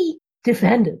 But he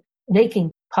defended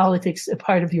making politics a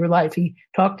part of your life. He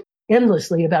talked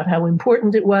endlessly about how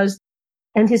important it was.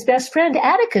 And his best friend,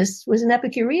 Atticus, was an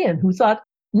Epicurean who thought,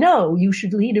 no, you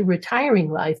should lead a retiring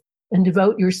life and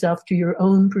devote yourself to your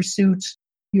own pursuits,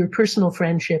 your personal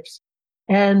friendships,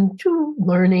 and to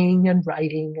learning and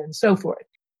writing and so forth.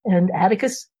 And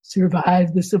Atticus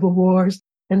survived the civil wars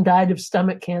and died of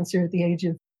stomach cancer at the age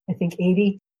of, I think,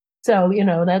 80. So,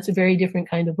 that's a very different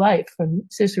kind of life from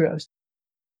Cicero's.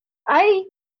 I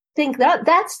think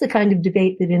that's the kind of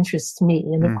debate that interests me.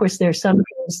 And of course, there are some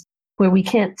things where we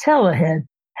can't tell ahead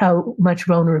how much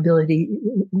vulnerability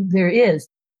there is.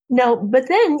 Now, but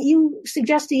then you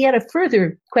suggested yet a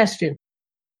further question,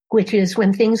 which is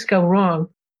when things go wrong,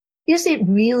 is it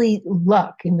really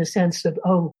luck in the sense of,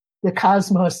 oh, the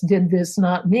cosmos did this,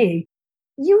 not me?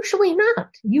 Usually not.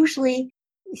 Usually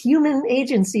human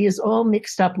agency is all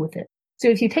mixed up with it. So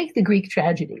if you take the Greek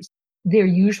tragedies, they're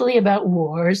usually about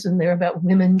wars and they're about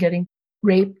women getting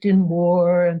raped in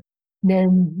war and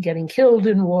men getting killed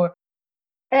in war.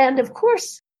 And of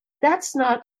course, that's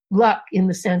not luck in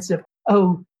the sense of,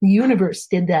 oh, the universe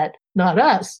did that, not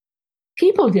us.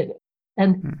 People did it.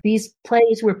 And these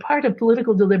plays were part of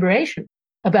political deliberation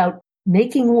about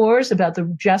making wars, about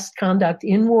the just conduct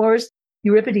in wars.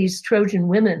 Euripides' Trojan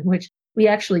Women, which we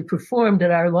actually performed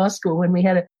at our law school when we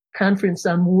had a conference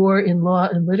on war in law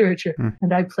and literature.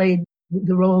 And I played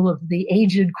the role of the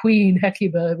aged queen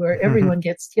Hecuba, where everyone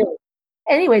gets killed.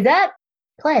 Anyway, that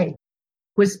play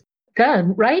was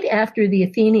done right after the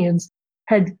Athenians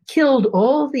had killed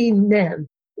all the men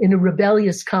in a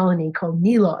rebellious colony called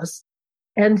Melos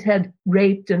and had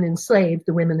raped and enslaved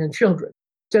the women and children.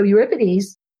 So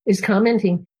Euripides is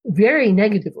commenting very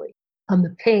negatively on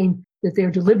the pain that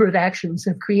their deliberate actions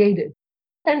have created.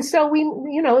 And so we,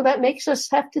 that makes us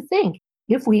have to think,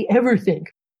 if we ever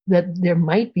think that there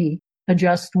might be a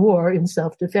just war in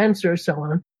self-defense or so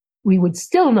on, we would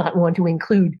still not want to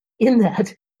include in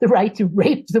that the right to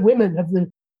rape the women of the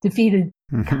defeated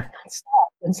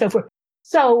and so forth.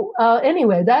 So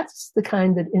anyway, that's the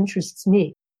kind that interests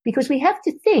me, because we have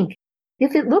to think,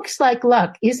 if it looks like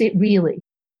luck, is it really?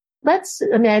 Let's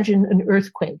imagine an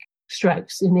earthquake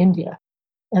strikes in India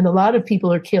and a lot of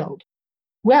people are killed.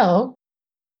 Well,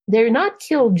 they're not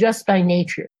killed just by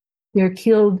nature. They're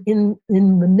killed in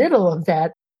the middle of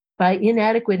that by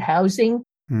inadequate housing,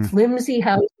 flimsy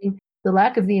housing, the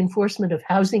lack of the enforcement of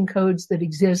housing codes that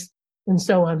exist, and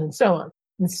so on and so on.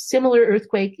 A similar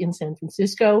earthquake in San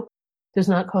Francisco does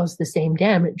not cause the same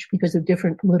damage because of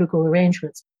different political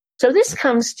arrangements. So this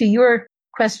comes to your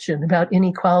question about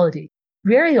inequality.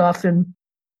 Very often,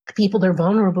 people are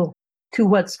vulnerable to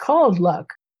what's called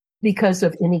luck because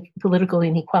of political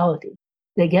inequality.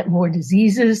 They get more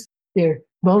diseases, they're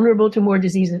vulnerable to more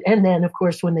diseases, and then, of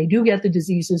course, when they do get the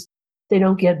diseases, they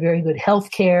don't get very good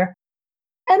health care.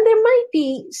 And there might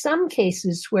be some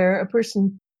cases where a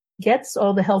person gets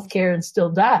all the health care and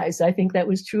still dies. I think that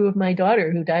was true of my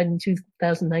daughter who died in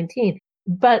 2019.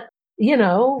 But,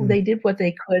 they did what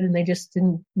they could and they just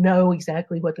didn't know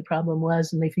exactly what the problem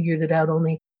was and they figured it out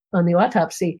only on the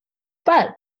autopsy.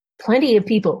 But plenty of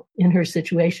people in her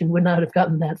situation would not have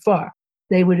gotten that far.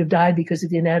 They would have died because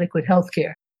of inadequate health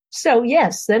care. So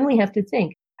yes, then we have to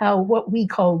think how what we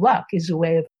call luck is a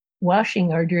way of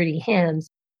washing our dirty hands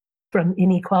from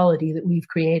inequality that we've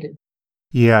created.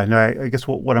 Yeah, no, I guess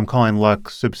what I'm calling luck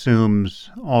subsumes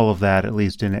all of that, at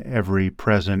least in every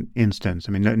present instance.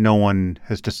 I mean, no one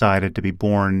has decided to be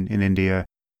born in India,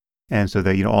 and so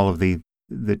that all of the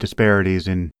disparities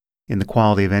in the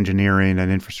quality of engineering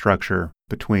and infrastructure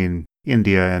between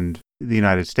India and the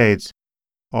United States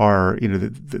are,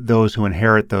 those who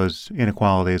inherit those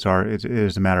inequalities it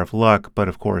is a matter of luck. But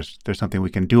of course, there's something we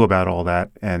can do about all that,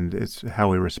 and it's how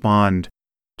we respond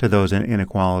to those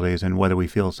inequalities and whether we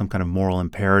feel some kind of moral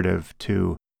imperative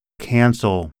to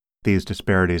cancel these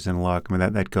disparities in luck. I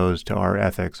mean, that goes to our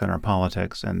ethics and our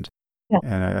politics, and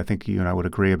I think you and I would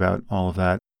agree about all of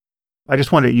that. I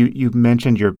just wanted, you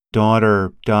mentioned your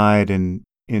daughter died in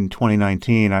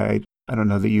 2019. I don't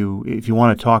know that if you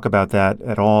want to talk about that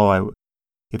at all,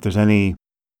 if there's any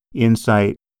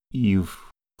insight you've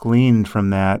gleaned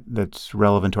from that's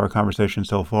relevant to our conversation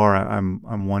so far,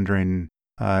 I'm wondering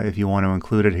if you want to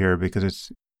include it here,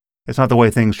 because it's not the way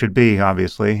things should be,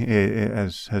 obviously,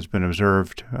 as has been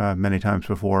observed many times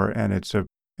before, and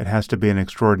it has to be an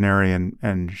extraordinary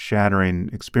and shattering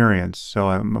experience. So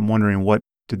I'm wondering,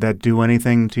 did that do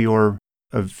anything to your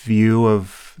view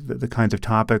of the kinds of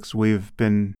topics we've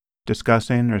been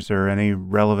discussing? Or is there any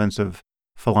relevance of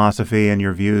philosophy and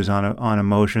your views on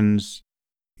emotions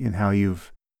in how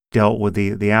you've dealt with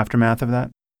the aftermath of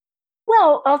that?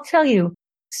 Well, I'll tell you,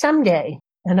 someday,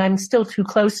 and I'm still too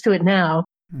close to it now,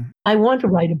 I want to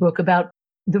write a book about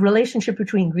the relationship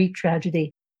between Greek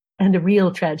tragedy and a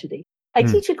real tragedy. I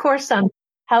teach a course on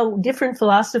how different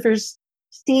philosophers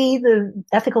see the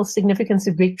ethical significance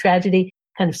of Greek tragedy.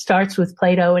 Kind of starts with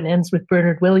Plato and ends with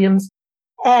Bernard Williams.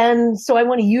 And so I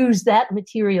want to use that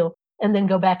material and then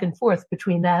go back and forth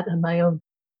between that and my own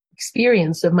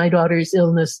experience of my daughter's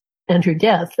illness and her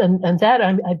death. And that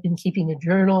I've been keeping a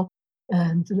journal.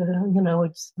 And,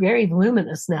 it's very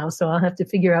voluminous now, so I'll have to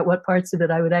figure out what parts of it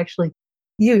I would actually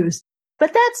use.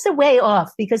 But that's a way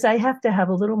off because I have to have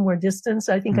a little more distance.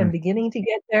 I think I'm beginning to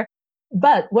get there.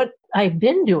 But what I've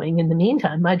been doing in the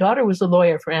meantime, my daughter was a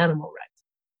lawyer for animal rights,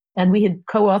 and we had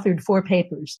co-authored 4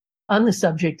 papers on the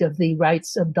subject of the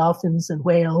rights of dolphins and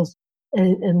whales,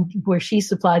 and where she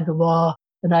supplied the law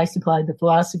and I supplied the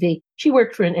philosophy. She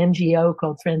worked for an NGO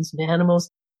called Friends of Animals.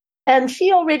 And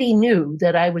she already knew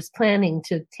that I was planning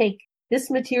to take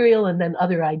this material and then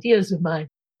other ideas of mine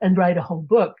and write a whole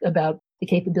book about the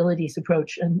capabilities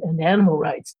approach and animal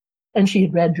rights. And she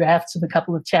had read drafts of a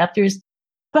couple of chapters.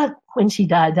 But when she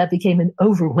died, that became an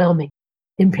overwhelming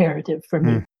imperative for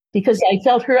me because I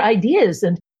felt her ideas,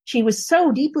 and she was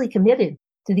so deeply committed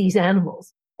to these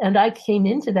animals. And I came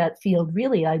into that field,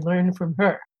 really, I learned from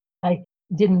her. I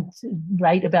didn't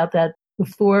write about that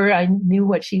before I knew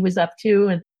what she was up to,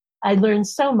 and I learned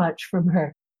so much from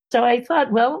her. So I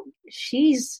thought, well,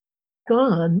 she's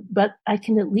gone, but I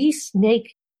can at least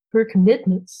make her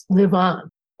commitments live on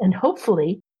and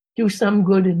hopefully do some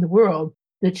good in the world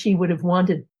that she would have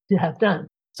wanted to have done.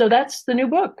 So that's the new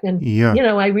book. And,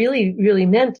 I really, really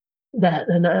meant that.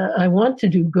 And I want to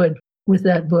do good with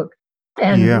that book.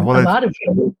 And a lot of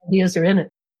ideas are in it.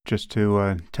 Just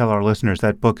to tell our listeners,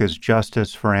 that book is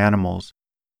Justice for Animals.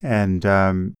 And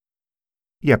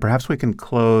perhaps we can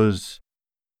close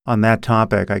on that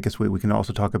topic. I guess we can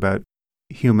also talk about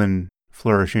human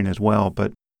flourishing as well.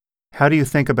 But how do you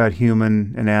think about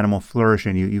human and animal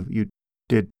flourishing? You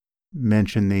did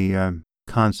mention the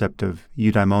concept of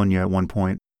eudaimonia at one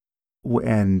point,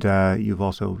 and you've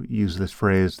also used this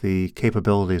phrase, the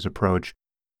capabilities approach.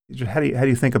 How do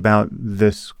you think about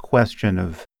this question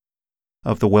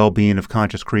of the well-being of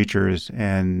conscious creatures?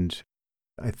 And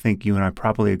I think you and I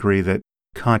probably agree that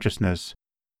consciousness,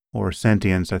 or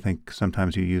sentience, I think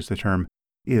sometimes you use the term,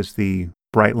 is the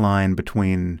bright line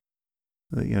between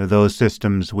those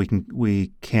systems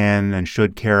we can and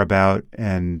should care about,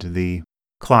 and the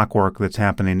clockwork that's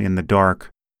happening in the dark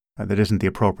that isn't the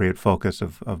appropriate focus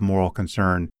of moral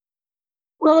concern.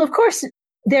 Well, of course,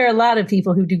 there are a lot of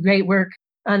people who do great work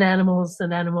on animals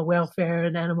and animal welfare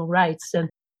and animal rights, and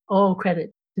all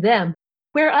credit to them.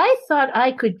 Where I thought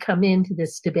I could come into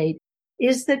this debate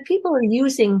is that people are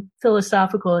using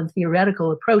philosophical and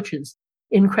theoretical approaches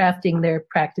in crafting their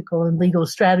practical and legal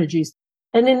strategies.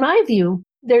 And in my view,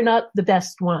 they're not the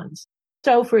best ones.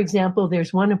 So, for example,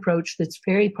 there's one approach that's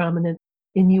very prominent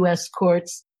in U.S.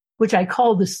 courts, which I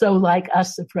call the so like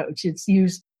us approach. It's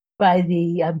used by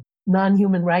the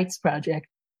Non-Human Rights Project,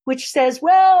 which says,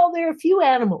 well, there are a few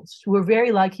animals who are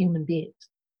very like human beings,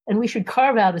 and we should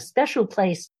carve out a special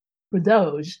place for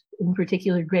those, in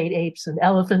particular great apes and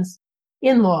elephants,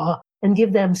 in law, and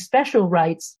give them special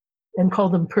rights and call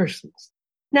them persons.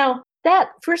 Now, that,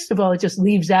 first of all, it just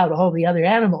leaves out all the other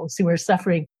animals who are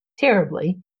suffering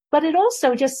terribly, but it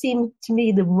also just seemed to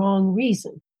me the wrong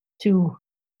reason to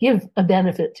give a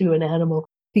benefit to an animal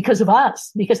because of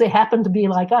us, because they happen to be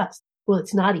like us. Well,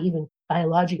 it's not even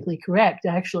biologically correct,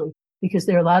 actually, because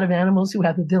there are a lot of animals who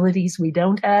have abilities we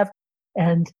don't have,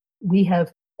 and we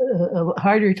have a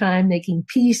harder time making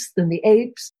peace than the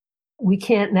apes. We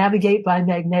can't navigate by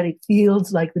magnetic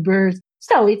fields like the birds.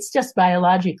 So it's just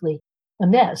biologically a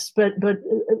mess. But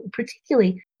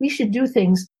particularly, we should do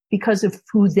things because of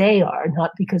who they are,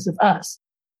 not because of us.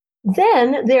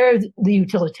 Then there are the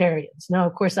utilitarians. Now,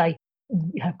 of course, I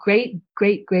have great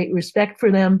respect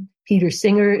for them. Peter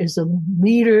Singer is a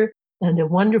leader and a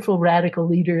wonderful radical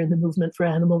leader in the movement for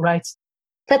animal rights.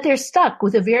 But they're stuck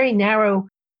with a very narrow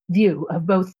view of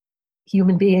both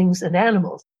human beings and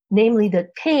animals, namely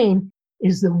that pain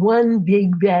is the one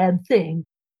big bad thing,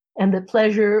 and that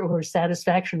pleasure or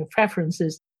satisfaction of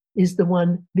preferences is the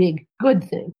one big good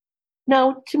thing.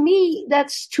 Now, to me,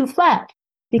 that's too flat,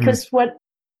 because what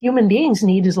human beings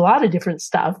need is a lot of different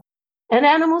stuff, and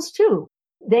animals too.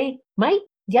 They might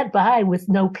get by with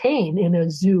no pain in a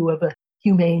zoo of a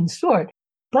humane sort,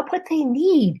 but what they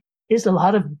need is a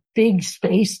lot of big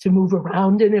space to move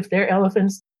around in. If they're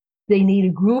elephants, they need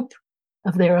a group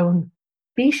of their own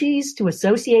species to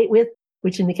associate with,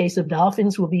 which in the case of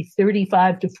dolphins will be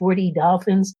 35 to 40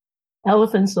 dolphins.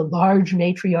 Elephants, a large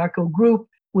matriarchal group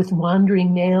with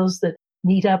wandering males that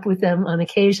meet up with them on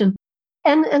occasion.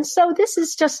 And so this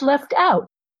is just left out.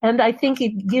 And I think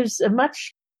it gives a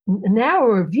much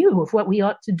narrower view of what we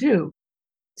ought to do.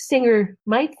 Singer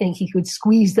might think he could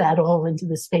squeeze that all into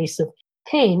the space of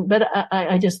pain, but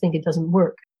I just think it doesn't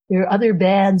work. There are other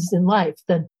bads in life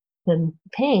than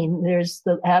pain. There's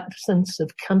the absence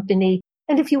of company.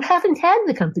 And if you haven't had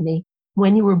the company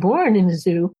when you were born in a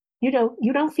zoo, you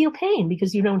don't feel pain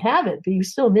because you don't have it, but you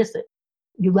still miss it.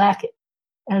 You lack it.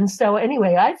 And so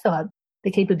anyway, I thought the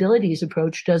capabilities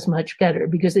approach does much better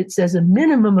because it says a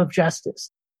minimum of justice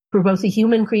for both a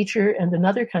human creature and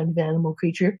another kind of animal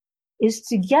creature is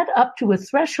to get up to a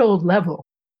threshold level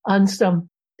on some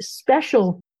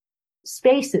special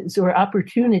spaces or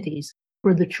opportunities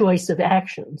for the choice of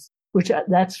actions, which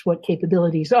that's what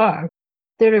capabilities are,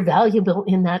 that are valuable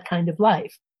in that kind of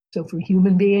life. So for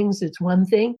human beings, it's one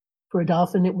thing. For a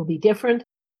dolphin, it will be different.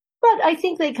 But I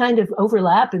think they kind of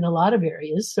overlap in a lot of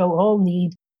areas. So all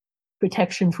need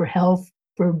protection for health,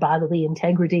 for bodily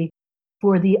integrity,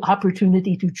 for the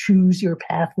opportunity to choose your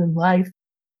path in life,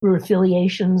 for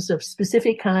affiliations of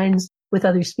specific kinds with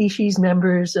other species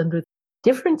members and with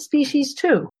different species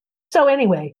too. So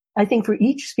anyway, I think for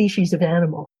each species of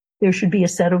animal, there should be a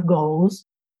set of goals,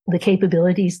 the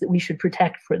capabilities that we should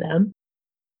protect for them.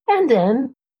 And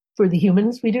then for the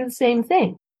humans, we do the same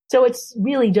thing. So it's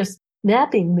really just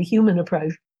mapping the human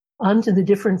approach onto the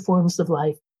different forms of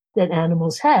life that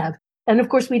animals have. And of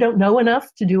course, we don't know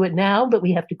enough to do it now, but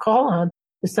we have to call on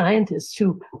the scientists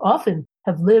who often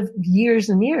have lived years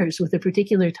and years with a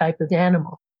particular type of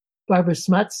animal. Barbara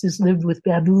Smuts has lived with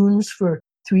baboons for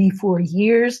 3-4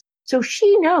 years. So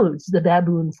she knows the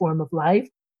baboon form of life,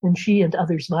 and she and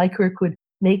others like her could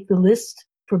make the list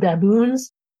for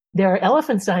baboons. There are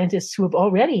elephant scientists who have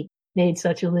already made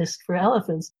such a list for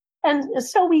elephants. And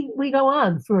so we go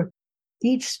on for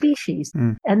each species.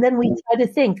 And then we try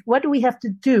to think, what do we have to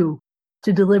do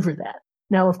to deliver that?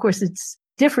 Now, of course, it's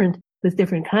different with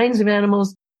different kinds of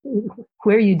animals.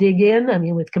 Where you dig in, I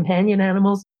mean, with companion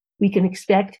animals, we can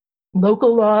expect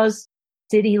local laws,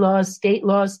 city laws, state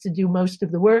laws to do most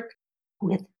of the work.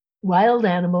 With wild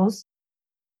animals,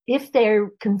 if they're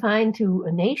confined to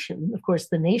a nation, of course,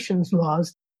 the nation's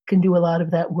laws can do a lot of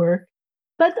that work.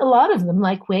 But a lot of them,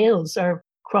 like whales, are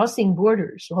crossing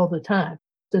borders all the time.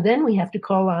 So then we have to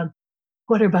call on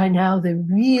what are by now the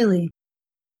really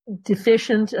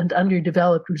deficient and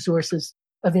underdeveloped resources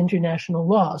of international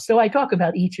law. So I talk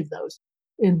about each of those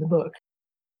in the book.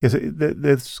 Yes,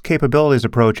 this capabilities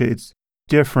approach, it's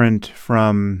different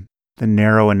from the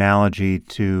narrow analogy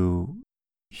to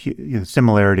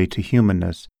similarity to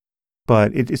humanness,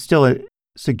 but it still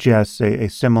suggests a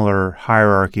similar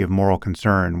hierarchy of moral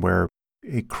concern where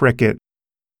a cricket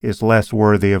is less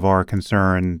worthy of our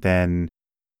concern than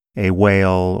a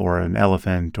whale or an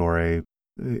elephant or a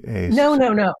No,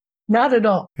 not at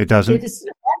all. It doesn't? It is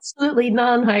absolutely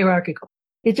non-hierarchical.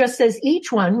 It just says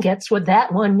each one gets what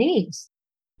that one needs.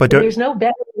 But there's no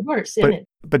better or worse in it.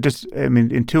 But just, I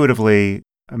mean, intuitively,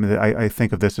 I mean, I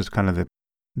think of this as kind of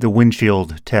the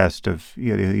windshield test of,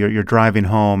 you're driving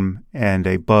home and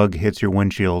a bug hits your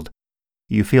windshield.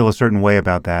 You feel a certain way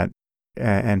about that,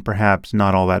 and perhaps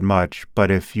not all that much. But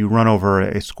if you run over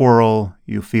a squirrel,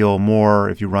 you feel more.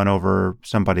 If you run over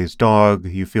somebody's dog,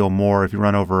 you feel more. If you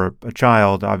run over a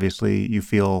child, obviously you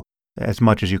feel as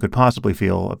much as you could possibly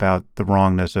feel about the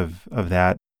wrongness of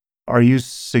that. Are you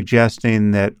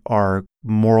suggesting that our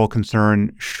moral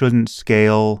concern shouldn't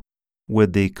scale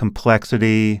with the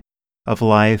complexity of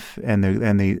life and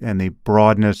the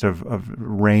broadness of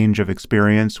range of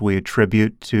experience we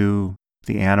attribute to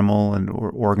the animal or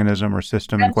organism or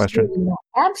system in question?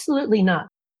 Absolutely not.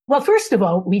 Well, first of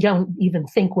all, we don't even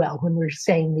think well when we're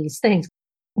saying these things.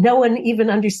 No one even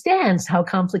understands how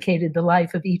complicated the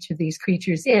life of each of these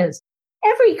creatures is.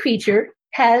 Every creature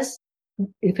has,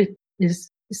 if it is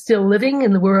still living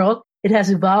in the world, it has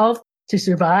evolved to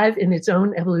survive in its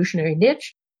own evolutionary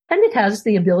niche, and it has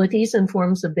the abilities and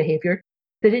forms of behavior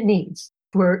that it needs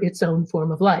for its own form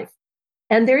of life.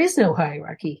 And there is no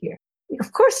hierarchy here.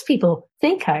 Of course, people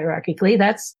think hierarchically.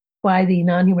 That's why the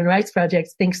Non-Human Rights Project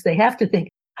thinks they have to think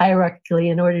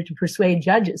hierarchically in order to persuade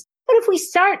judges. But if we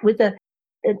start with an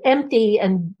empty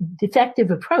and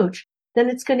defective approach, then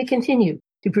it's going to continue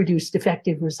to produce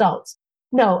defective results.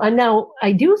 No, and now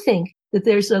I do think that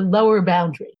there's a lower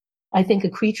boundary. I think a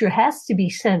creature has to be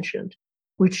sentient,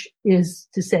 which is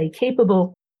to say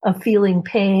capable of feeling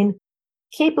pain,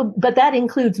 but that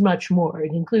includes much more.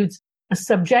 It includes a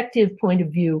subjective point of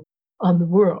view on the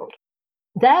world.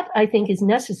 That, I think, is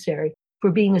necessary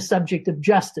for being a subject of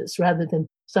justice rather than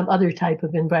some other type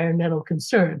of environmental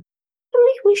concern.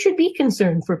 We should be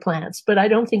concerned for plants, but I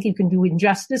don't think you can do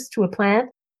injustice to a plant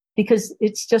because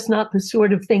it's just not the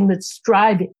sort of thing that's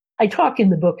striving. I talk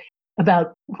in the book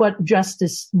about what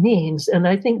justice means, and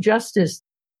I think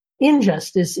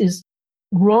injustice is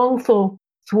wrongful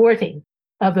thwarting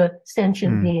of a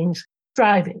sentient being's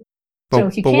striving.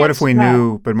 But what if we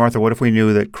knew, but Martha, what if we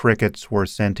knew that crickets were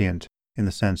sentient in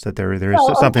the sense that there is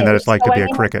something that it's like to be a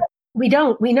cricket? We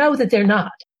know that they're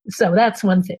not. So that's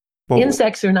one thing.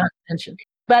 Insects are not sentient.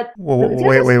 But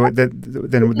wait.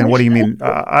 Then what do you mean?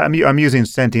 I'm using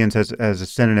sentience as a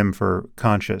synonym for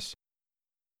conscious.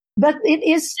 But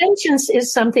sentience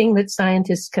is something that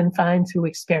scientists can find through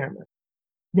experiment.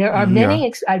 There are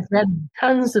many. I've read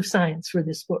tons of science for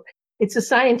this book. It's a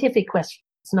scientific question.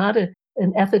 It's not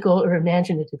an ethical or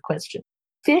imaginative question.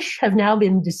 Fish have now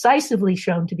been decisively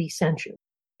shown to be sentient.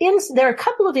 There are a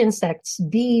couple of insects,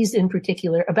 bees in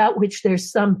particular, about which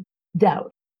there's some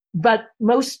doubt. But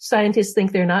most scientists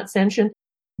think they're not sentient.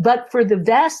 But for the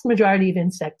vast majority of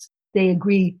insects, they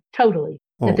agree totally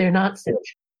that they're not sentient.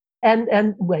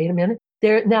 And wait a minute.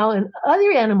 There now in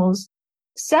other animals,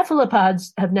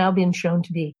 cephalopods have now been shown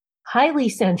to be highly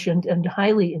sentient and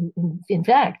highly, in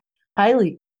fact,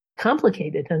 highly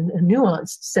complicated and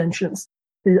nuanced sentience.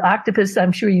 The octopus,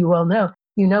 I'm sure you all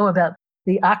know, about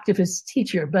the octopus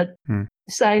teacher, but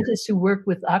scientists who work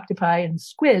with octopi and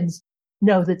squids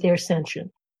know that they're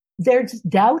sentient. There's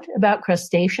doubt about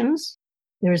crustaceans.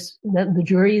 The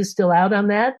jury is still out on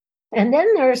that. And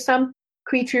then there are some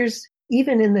creatures,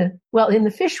 even in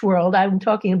the fish world, I'm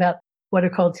talking about what are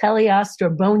called teleost or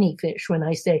bony fish when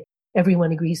I say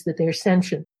everyone agrees that they're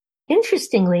sentient.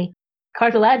 Interestingly,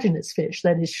 cartilaginous fish,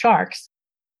 that is sharks,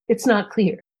 it's not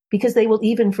clear because they will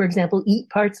even, for example, eat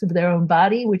parts of their own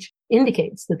body, which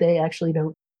indicates that they actually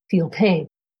don't feel pain.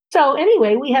 So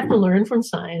anyway, we have to learn from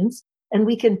science and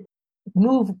we can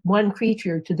move one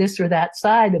creature to this or that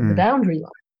side of the boundary line.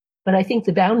 But I think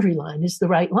the boundary line is the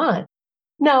right line.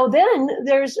 Now, then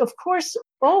there's, of course,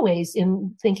 always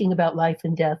in thinking about life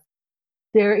and death,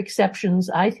 there are exceptions,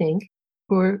 I think,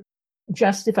 for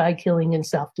justified killing in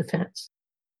self-defense.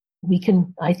 We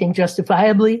can, I think,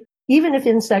 justifiably, even if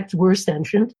insects were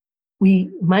sentient, we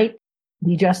might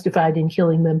be justified in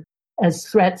killing them as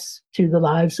threats to the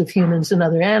lives of humans and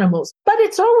other animals. But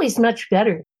it's always much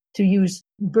better to use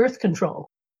birth control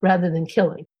rather than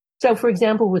killing. So, for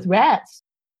example, with rats,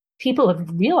 people have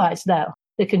realized now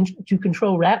that to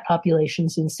control rat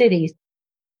populations in cities,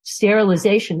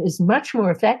 sterilization is much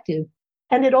more effective.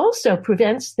 And it also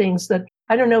prevents things that,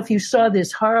 I don't know if you saw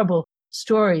this horrible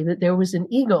story that there was an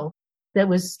eagle that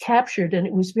was captured and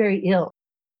it was very ill.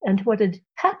 And what had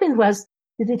happened was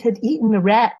that it had eaten a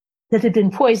rat that had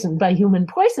been poisoned by human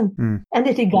poison and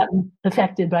it had gotten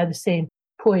affected by the same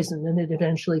poison and it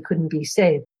eventually couldn't be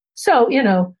saved. So,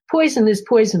 poison is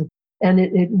poison and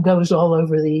it goes all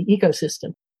over the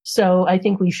ecosystem. So I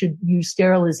think we should use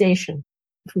sterilization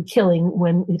for killing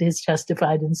when it is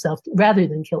justified in rather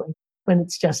than killing when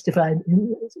it's justified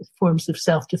in forms of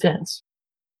self-defense.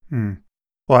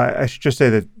 Well, I should just say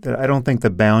that I don't think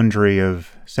the boundary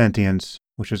of sentience,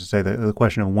 which is to say the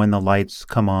question of when the lights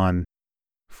come on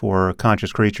for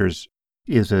conscious creatures,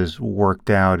 is as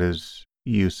worked out as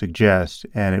you suggest.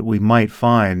 And we might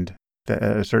find that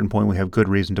at a certain point we have good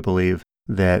reason to believe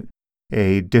that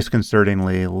a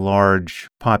disconcertingly large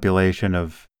population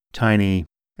of tiny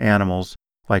animals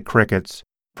like crickets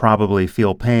probably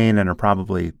feel pain and are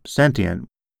probably sentient,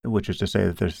 which is to say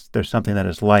that there's something that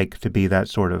is like to be that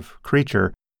sort of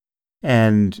creature.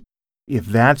 And if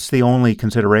that's the only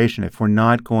consideration, if we're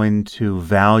not going to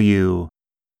value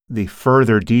the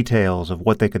further details of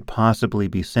what they could possibly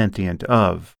be sentient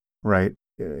of, right?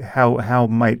 How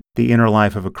might the inner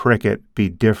life of a cricket be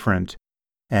different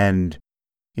and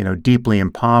deeply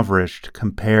impoverished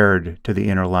compared to the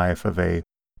inner life of a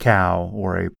cow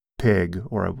or a pig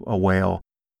or a whale?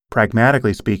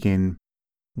 Pragmatically speaking,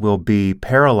 will be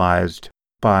paralyzed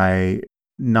by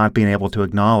not being able to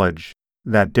acknowledge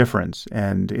that difference.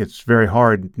 And it's very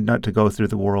hard not to go through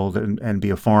the world and be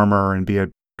a farmer and be a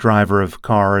driver of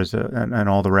cars and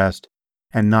all the rest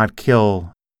and not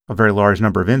kill a very large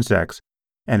number of insects.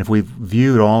 And if we've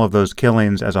viewed all of those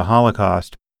killings as a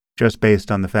Holocaust, just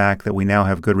based on the fact that we now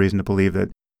have good reason to believe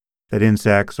that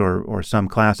insects or some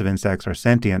class of insects are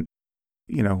sentient,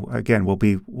 again,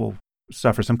 we'll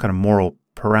suffer some kind of moral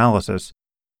paralysis.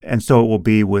 And so it will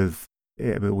be with,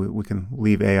 we can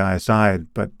leave AI aside,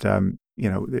 but,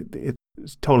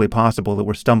 it's totally possible that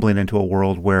we're stumbling into a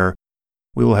world where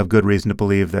we will have good reason to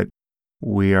believe that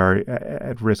we are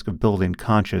at risk of building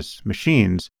conscious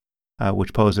machines,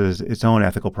 which poses its own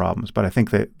ethical problems. But I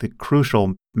think that the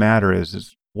crucial matter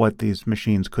is what these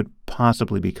machines could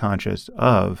possibly be conscious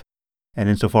of. And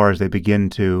insofar as they begin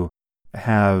to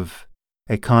have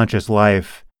a conscious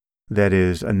life that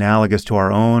is analogous to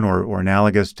our own or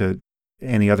analogous to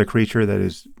any other creature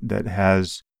that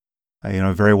has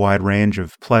a very wide range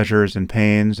of pleasures and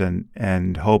pains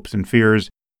and hopes and fears,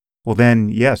 well then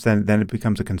yes, then it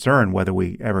becomes a concern whether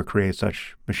we ever create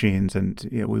such machines, and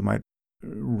we might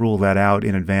rule that out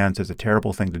in advance as a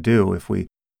terrible thing to do if we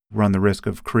run the risk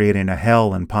of creating a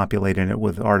hell and populating it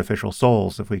with artificial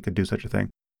souls if we could do such a thing.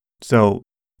 So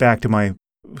back to my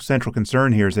central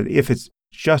concern here is that if it's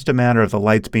just a matter of the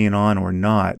lights being on or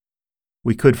not,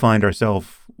 we could find ourselves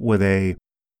with a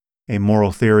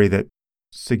moral theory that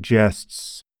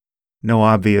suggests no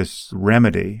obvious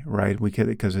remedy, right?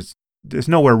 Because there's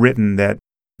nowhere written that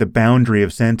the boundary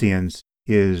of sentience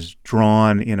is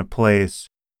drawn in a place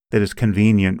that is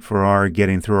convenient for our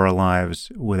getting through our lives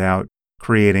without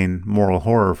creating moral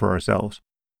horror for ourselves.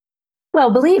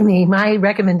 Well, believe me, my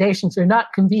recommendations are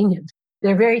not convenient.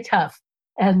 They're very tough,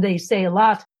 and they say a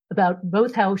lot about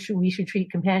both how we should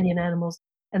treat companion animals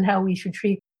and how we should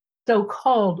treat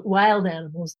so-called wild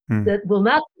animals that will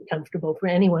not be comfortable for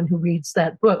anyone who reads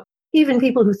that book. Even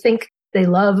people who think they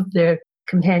love their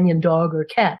companion dog or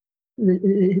cat.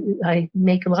 I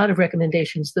make a lot of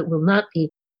recommendations that will not be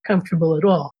comfortable at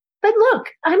all. But look,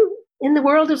 I'm in the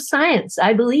world of science.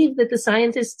 I believe that the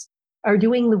scientists are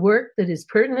doing the work that is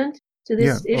pertinent to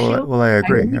this issue. Well, I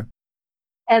agree.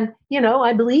 And,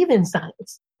 I believe in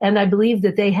science. And I believe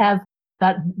that they have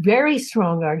got very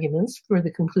strong arguments for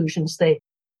the conclusions they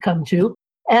come to.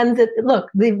 And that, look,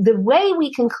 the way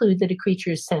we conclude that a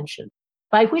creature is sentient,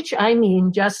 by which I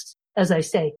mean just, as I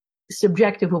say,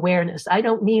 subjective awareness. I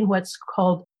don't mean what's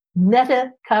called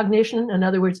metacognition. In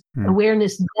other words,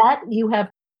 awareness that you have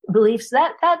beliefs.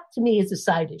 That to me is a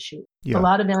side issue. Yeah. A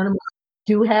lot of animals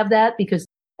do have that because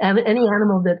any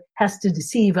animal that has to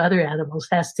deceive other animals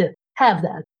has to have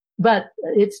that. But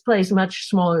it plays a much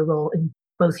smaller role in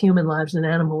both human lives and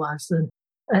animal lives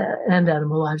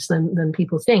than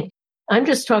people think. I'm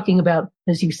just talking about,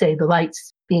 as you say, the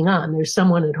lights being on. There's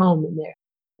someone at home in there.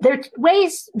 There are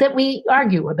ways that we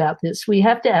argue about this. We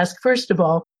have to ask, first of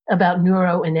all, about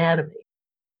neuroanatomy.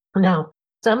 Now,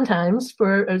 sometimes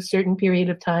for a certain period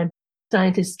of time,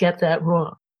 scientists get that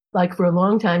wrong. Like for a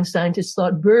long time, scientists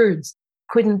thought birds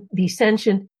couldn't be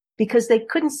sentient because they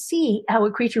couldn't see how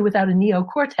a creature without a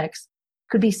neocortex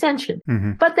could be sentient.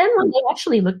 Mm-hmm. But then when they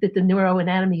actually looked at the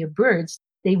neuroanatomy of birds,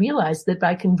 they realized that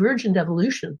by convergent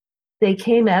evolution, they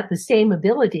came at the same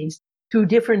abilities through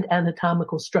different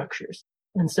anatomical structures.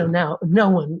 And so now no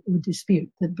one would dispute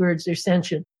that birds are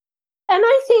sentient. And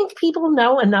I think people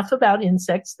know enough about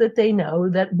insects that they know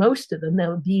that most of them,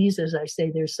 now bees, as I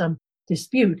say, there's some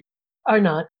dispute, are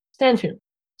not sentient.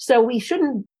 So we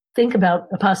shouldn't think about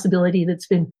a possibility that's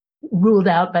been ruled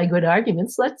out by good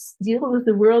arguments. Let's deal with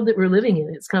the world that we're living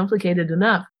in. It's complicated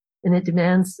enough and it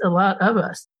demands a lot of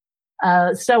us.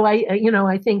 So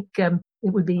I think it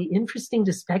would be interesting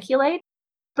to speculate,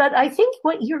 but I think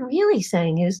what you're really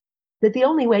saying is that the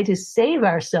only way to save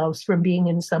ourselves from being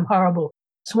in some horrible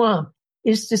swamp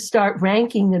is to start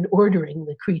ranking and ordering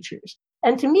the creatures.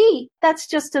 And to me, that's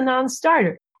just a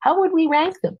non-starter. How would we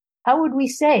rank them? How would we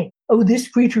say, oh, this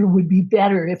creature would be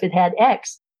better if it had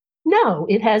X? No,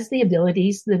 it has the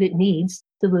abilities that it needs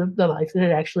to live the life that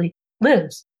it actually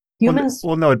lives. Humans.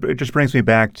 Well, no, it just brings me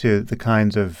back to the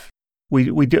kinds of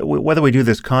we do, whether we do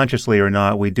this consciously or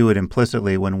not, we do it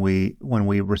implicitly when we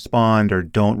respond or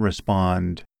don't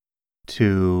respond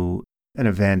to an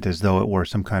event as though it were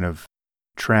some kind of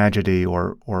tragedy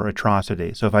or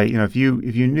atrocity. So if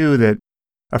you knew that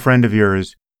a friend of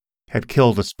yours had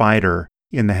killed a spider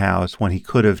in the house when he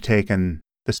could have taken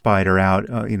the spider out,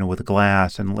 with a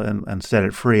glass and set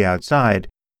it free outside,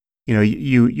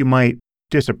 you might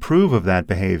disapprove of that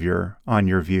behavior on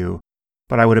your view,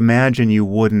 but I would imagine you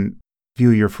wouldn't view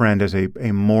your friend as a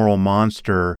moral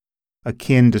monster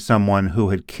akin to someone who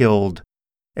had killed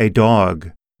a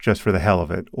dog just for the hell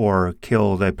of it, or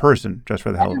killed a person just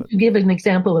for the hell of it. Give an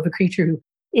example of a creature who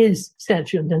is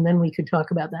sentient, and then we could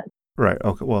talk about that. Right.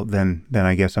 Okay. Well, then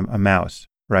I guess I'm a mouse,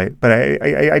 right? But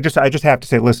I just have to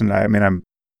say, listen. I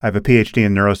have a PhD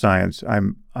in neuroscience.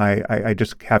 I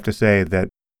just have to say that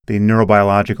the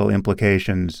neurobiological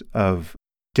implications of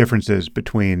differences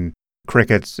between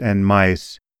crickets and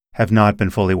mice have not been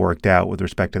fully worked out with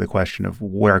respect to the question of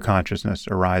where consciousness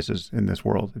arises in this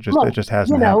world. It just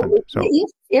hasn't happened. So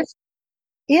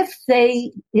if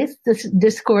the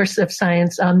discourse of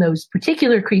science on those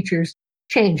particular creatures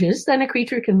changes, then a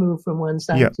creature can move from one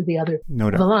side to the other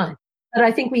of the line. But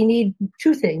I think we need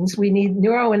two things. We need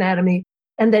neuroanatomy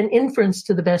and then inference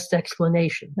to the best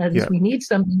explanation. That is, we need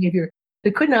some behavior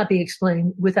that could not be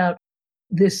explained without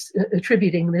this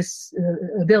attributing this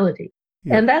ability.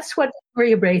 Yeah. And that's what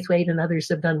Maria Braithwaite and others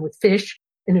have done with fish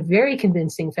in a very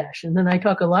convincing fashion. And I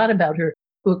talk a lot about her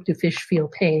book, Do Fish Feel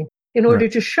Pain, in order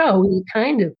to show the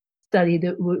kind of study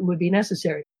that would be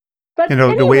necessary. But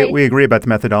anyway, we agree about the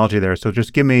methodology there. So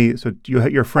just give me,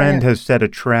 your friend has set a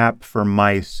trap for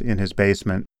mice in his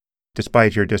basement,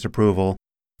 despite your disapproval.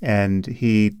 And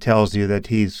he tells you that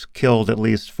he's killed at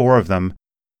least 4 of them.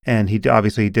 And he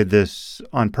obviously did this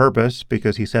on purpose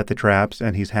because he set the traps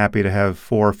and he's happy to have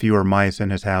 4 fewer mice in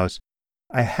his house.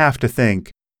 I have to think,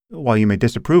 while you may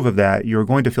disapprove of that, you're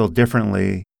going to feel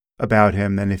differently about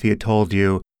him than if he had told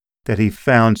you that he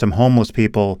found some homeless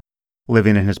people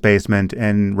living in his basement,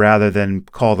 and rather than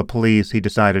call the police, he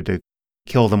decided to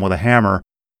kill them with a hammer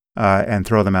and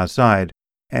throw them outside.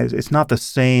 And it's not the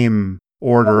same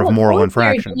order of moral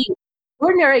infraction.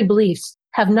 Ordinary beliefs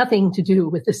have nothing to do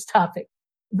with this topic.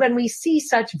 When we see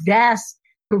such vast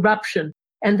corruption,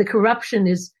 and the corruption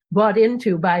is bought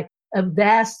into by a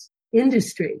vast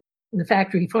industry, the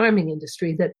factory farming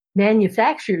industry, that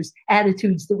manufactures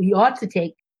attitudes that we ought to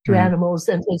take to animals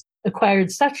and has acquired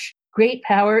such great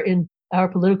power in our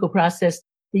political process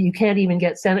that you can't even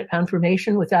get Senate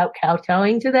confirmation without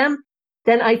kowtowing to them,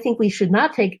 then I think we should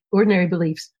not take ordinary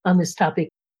beliefs on this topic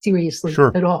seriously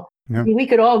at all. Yeah. I mean, we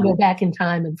could all go back in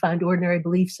time and find ordinary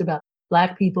beliefs about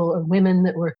Black people or women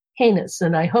that were heinous.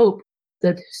 And I hope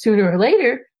that sooner or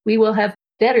later we will have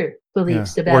better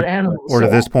beliefs about animals. Or to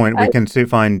this point, we can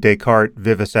find Descartes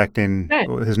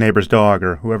vivisecting his neighbor's dog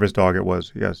or whoever's dog it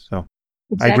was. Yes. So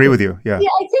exactly. I agree with you. Yeah. I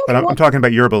think but I'm talking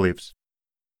about your beliefs.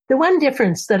 The one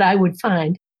difference that I would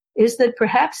find is that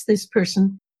perhaps this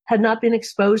person had not been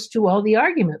exposed to all the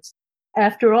arguments.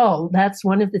 After all, that's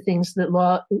one of the things that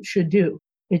law should do.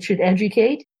 It should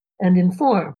educate and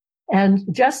inform. And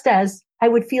just as I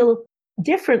would feel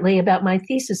differently about my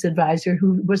thesis advisor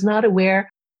who was not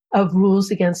aware of rules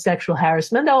against sexual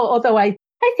harassment, although I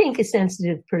think a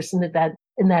sensitive person in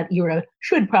that era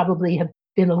should probably have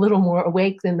been a little more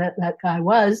awake than that guy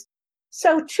was.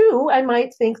 So too, I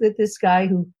might think that this guy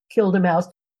who killed a mouse,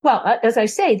 well, as I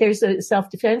say, there's a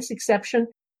self-defense exception,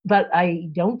 but I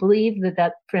don't believe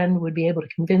that friend would be able to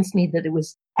convince me that it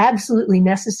was absolutely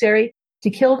necessary to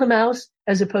kill the mouse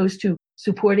as opposed to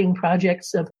supporting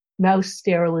projects of mouse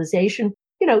sterilization.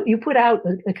 You put out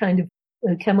a kind of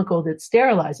a chemical that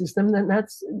sterilizes them, then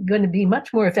that's going to be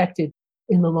much more effective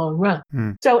in the long run.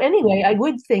 So anyway, I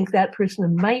would think that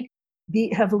person might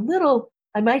have a little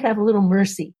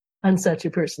mercy on such a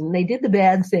person. They did the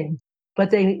bad thing, but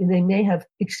they may have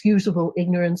excusable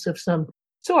ignorance of some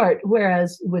sort.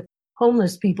 Whereas with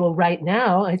homeless people right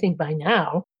now, I think by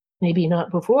now, maybe not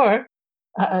before,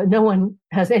 no one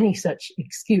has any such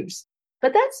excuse.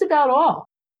 But that's about all.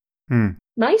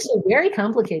 Mice are very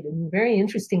complicated and very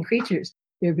interesting creatures.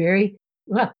 They're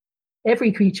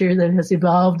every creature that has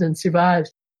evolved and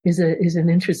survives is an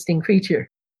interesting creature.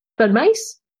 But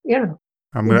mice, I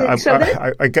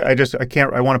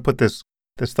want to put this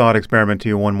thought experiment to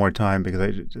you one more time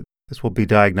because this will be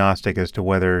diagnostic as to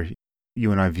whether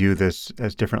you and I view this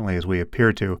as differently as we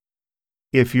appear to.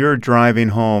 If you're driving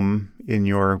home in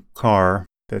your car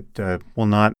that will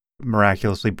not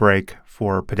miraculously brake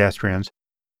for pedestrians,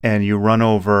 and you run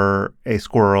over a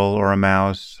squirrel or a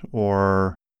mouse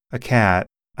or a cat,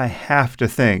 I have to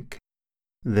think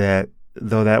that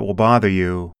though that will bother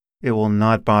you, it will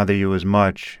not bother you as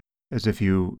much as if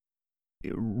you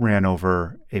ran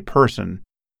over a person.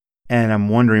 And I'm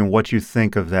wondering what you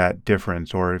think of that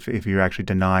difference, or if you actually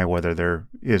deny whether there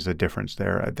is a difference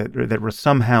there that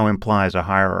somehow implies a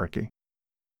hierarchy.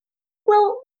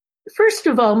 Well, first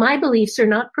of all, my beliefs are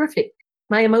not perfect.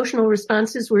 My emotional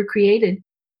responses were created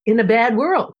in a bad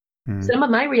world. Some of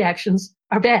my reactions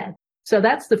are bad. So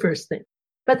that's the first thing.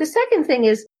 But the second thing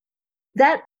is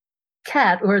that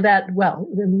cat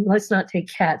let's not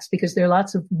take cats because there are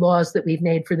lots of laws that we've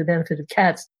made for the benefit of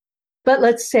cats. But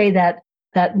let's say that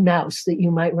mouse that you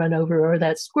might run over or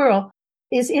that squirrel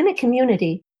is in a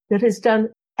community that has done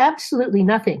absolutely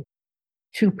nothing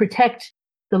to protect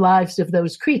the lives of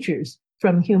those creatures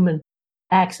from human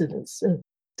accidents.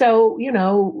 So,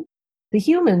 the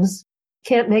humans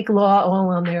can't make law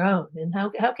all on their own. And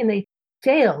how can they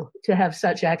fail to have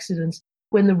such accidents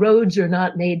when the roads are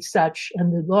not made such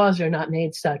and the laws are not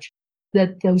made such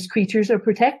that those creatures are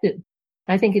protected.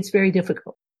 I think it's very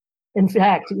difficult. In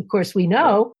fact, of course, we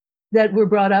know that we're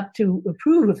brought up to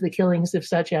approve of the killings of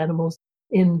such animals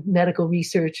in medical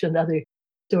research and other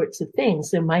sorts of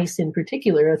things. And mice in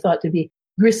particular are thought to be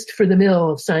grist for the mill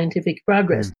of scientific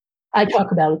progress. Mm. I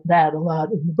talk about that a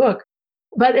lot in the book.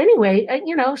 But anyway,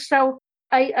 so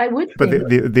I would But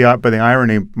think... the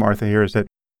irony, Martha, here is that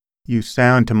you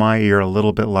sound to my ear a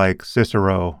little bit like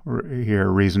Cicero here,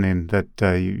 reasoning that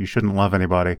you shouldn't love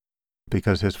anybody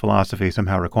because his philosophy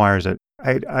somehow requires it.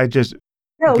 I just...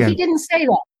 No, again, he didn't say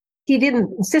that. He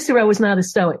didn't. Cicero was not a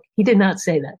Stoic. He did not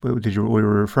say that. we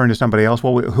were referring to somebody else?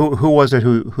 Well, who was it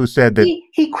who said that?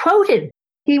 He quoted,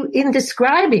 in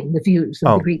describing the views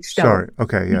of the Greek Stoics. Sorry.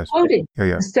 Okay, yes. He quoted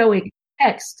the Stoic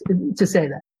text to say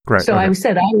that. Great. So okay. I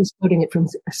was quoting it from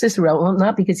Cicero, well,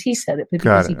 not because he said it, but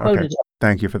because he quoted it.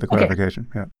 Thank you for the clarification.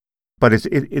 Okay. Yeah. But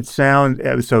it sounds,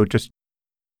 so just,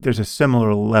 there's a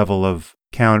similar level of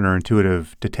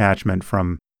counterintuitive detachment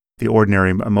from the ordinary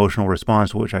emotional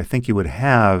response, which I think you would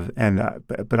have,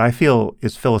 but I feel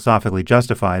is philosophically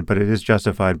justified, but it is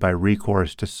justified by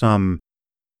recourse to some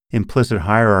implicit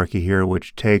hierarchy here,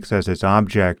 which takes as its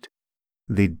object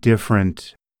the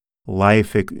different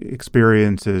life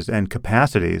experiences and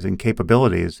capacities and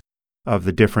capabilities of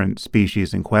the different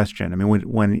species in question. I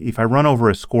mean, if I run over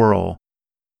a squirrel,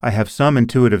 I have some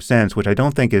intuitive sense, which I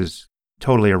don't think is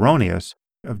totally erroneous,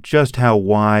 of just how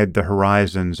wide the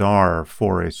horizons are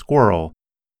for a squirrel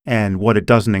and what it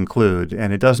doesn't include.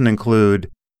 And it doesn't include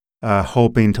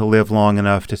hoping to live long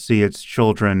enough to see its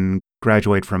children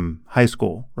graduate from high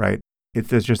school, right?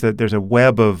 There's just that there's a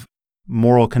web of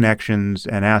moral connections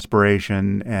and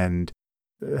aspiration and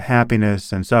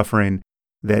happiness and suffering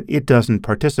that it doesn't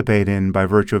participate in by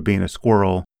virtue of being a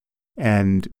squirrel.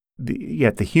 And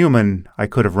yet the human I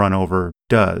could have run over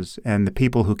does. And the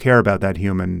people who care about that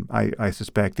human, I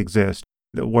suspect, exist.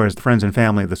 Whereas the friends and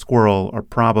family of the squirrel are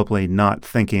probably not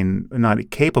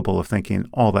capable of thinking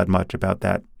all that much about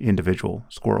that individual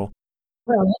squirrel.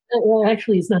 Well,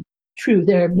 actually, it's not true.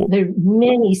 There are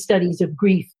many studies of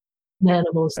grief in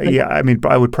animals. Yeah, I mean,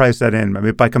 I would price that in. I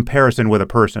mean, by comparison with a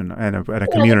person and a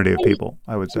community of people,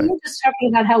 I would say. You're just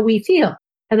talking about how we feel.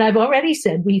 And I've already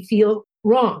said we feel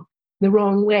wrong, the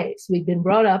wrong ways. We've been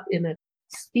brought up in a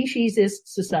speciesist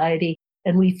society,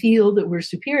 and we feel that we're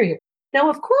superior. Now,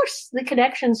 of course, the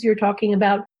connections you're talking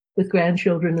about with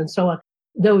grandchildren and so on,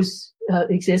 those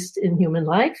exist in human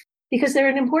life because they're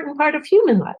an important part of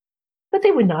human life. But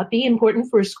they would not be important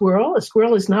for a squirrel. A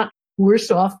squirrel is not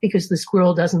worse off because the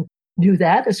squirrel doesn't do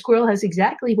that. A squirrel has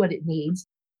exactly what it needs.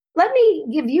 Let me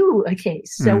give you a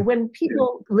case. So when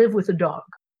people live with a dog,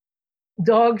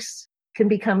 dogs can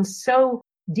become so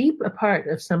deep a part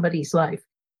of somebody's life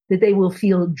that they will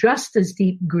feel just as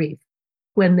deep grief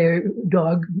when their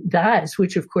dog dies,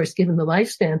 which, of course, given the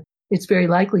lifespan, it's very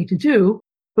likely to do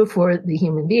before the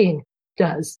human being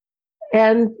does.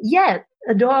 And yet,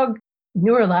 a dog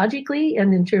neurologically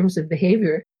and in terms of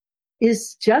behavior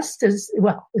is just as,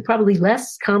 well, probably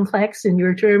less complex in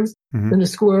your terms than a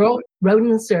squirrel.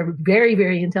 Rodents are very,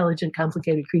 very intelligent,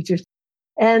 complicated creatures,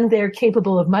 and they're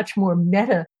capable of much more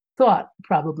meta thought,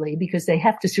 probably, because they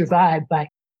have to survive by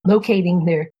locating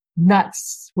their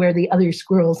nuts where the other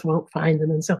squirrels won't find them.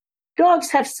 And so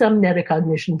dogs have some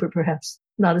metacognition, but perhaps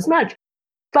not as much.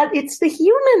 But it's the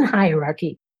human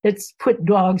hierarchy that's put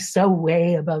dogs so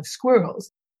way above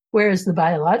squirrels. Whereas the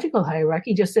biological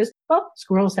hierarchy just says, well,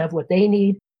 squirrels have what they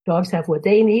need, dogs have what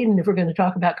they need. And if we're going to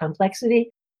talk about complexity,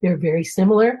 they're very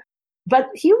similar. But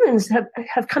humans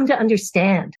have come to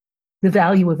understand the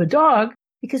value of a dog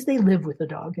because they live with a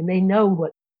dog and they know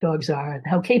what dogs are and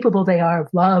how capable they are of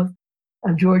love.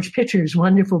 George Pitcher's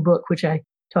wonderful book, which I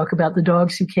talk about, The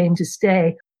Dogs Who Came to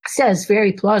Stay, says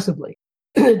very plausibly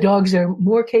that dogs are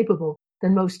more capable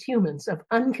than most humans of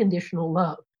unconditional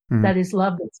love. That is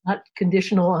love that's not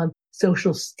conditional on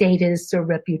social status or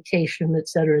reputation, et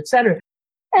cetera, et cetera.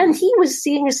 And he was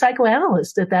seeing a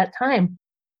psychoanalyst at that time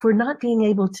for not being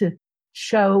able to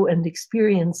show and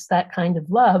experience that kind of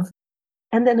love.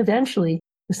 And then eventually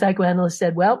the psychoanalyst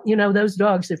said, well, those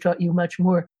dogs have taught you much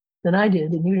more than I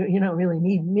did, and you don't really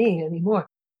need me anymore.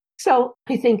 So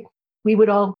I think we would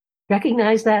all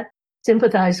recognize that,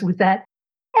 sympathize with that.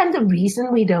 And the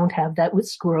reason we don't have that with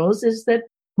squirrels is that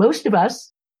most of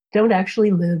us don't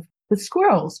actually live with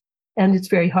squirrels. And it's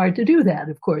very hard to do that,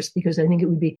 of course, because I think it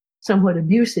would be somewhat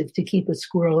abusive to keep a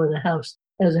squirrel in a house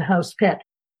as a house pet.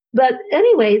 But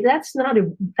anyway, that's not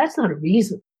a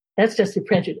reason. That's just a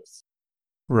prejudice.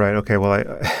 Right. Okay. Well,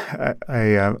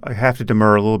 I have to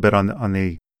demur a little bit on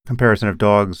the comparison of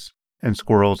dogs and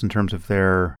squirrels in terms of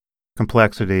their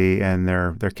complexity and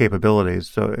their capabilities.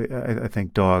 So I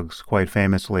think dogs, quite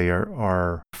famously,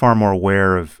 are far more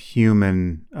aware of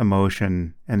human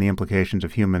emotion and the implications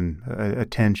of human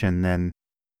attention than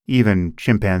even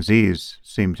chimpanzees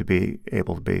seem to be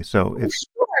able to be. So it's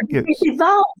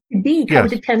evolved to be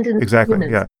codependent exactly,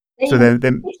 humans. yeah. They So have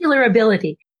then a particular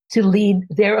ability to lead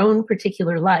their own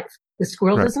particular life. The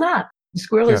squirrel does not. The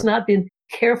squirrel has not been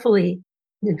carefully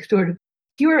sort of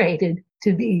curated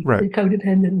to be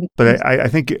codependent. But I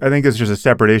think it's just a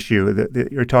separate issue. That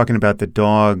you're talking about the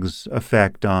dog's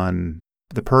effect on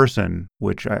the person,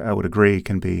 which I would agree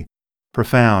can be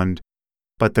profound.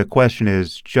 But the question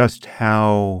is just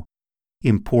how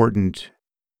important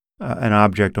an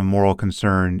object of moral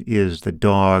concern is the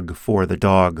dog for the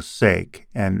dog's sake,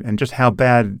 and just how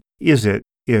bad is it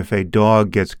if a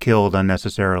dog gets killed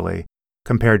unnecessarily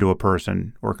compared to a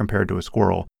person or compared to a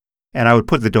squirrel. And I would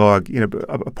put the dog,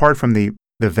 apart from the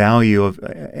value of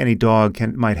any dog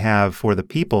might have for the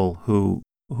people who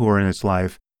are in its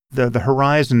life, the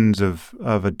horizons of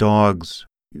a dog's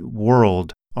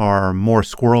world are more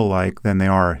squirrel-like than they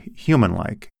are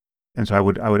human-like. And so I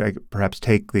would perhaps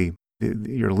take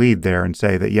your lead there and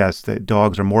say that yes, that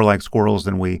dogs are more like squirrels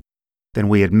than we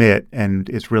admit, and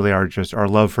it's really our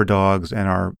love for dogs and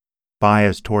our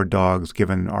bias toward dogs,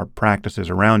 given our practices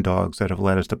around dogs, that have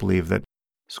led us to believe that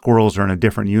squirrels are in a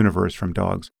different universe from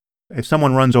dogs. If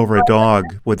someone runs over a dog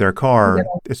with their car,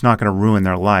 it's not going to ruin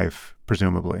their life,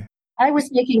 presumably. I was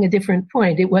making a different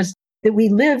point. It was that we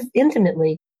live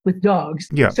intimately with dogs,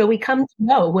 so we come to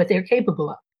know what they're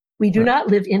capable of. We do not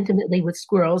live intimately with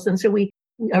squirrels, and so we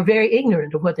are very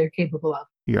ignorant of what they're capable of.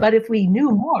 But if we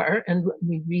knew more, and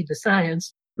we read the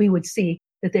science, we would see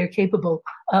that they're capable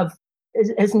of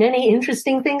as many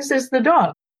interesting things as the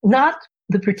dog, not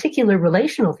the particular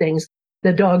relational things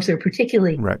that dogs are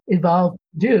particularly evolved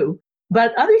to do,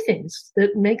 but other things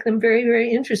that make them very,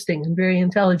 very interesting and very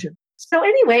intelligent. So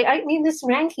anyway, I mean, this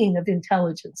ranking of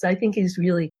intelligence, I think, is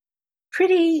really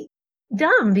pretty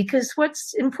dumb, because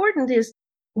what's important is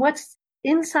what's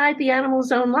inside the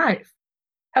animal's own life.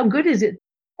 How good is it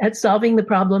at solving the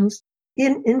problems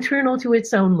internal to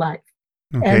its own life?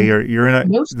 Okay, you're in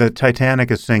the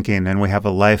Titanic is sinking, and we have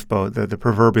a lifeboat, the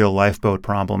proverbial lifeboat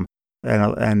problem,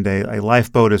 and a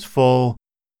lifeboat is full,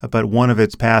 but one of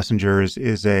its passengers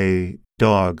is a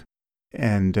dog.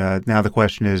 And now the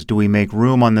question is, do we make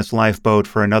room on this lifeboat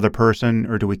for another person,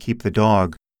 or do we keep the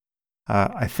dog?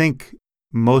 I think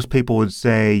most people would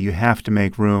say you have to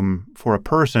make room for a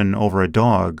person over a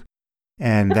dog.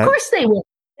 And of course they will.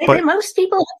 But most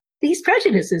people have these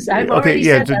prejudices. I've already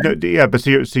said that. But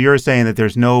so you're saying that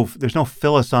there's no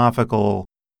philosophical,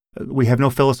 we have no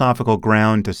philosophical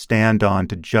ground to stand on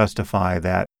to justify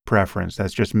that preference.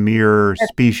 That's just mere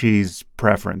species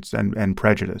preference and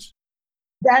prejudice.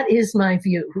 That is my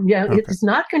view. It's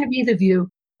not going to be the view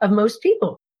of most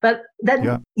people. But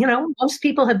then, most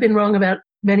people have been wrong about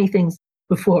many things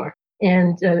before.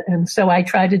 And so I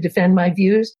try to defend my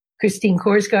views. Christine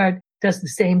Korsgaard does the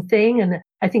same thing. And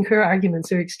I think her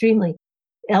arguments are extremely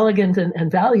elegant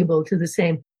and valuable to the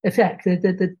same effect,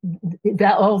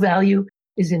 that all value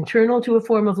is internal to a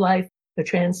form of life. The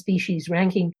trans-species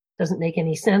ranking doesn't make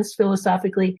any sense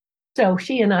philosophically. So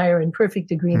she and I are in perfect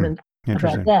agreement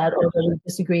about that, although we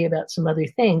disagree about some other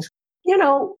things.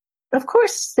 Of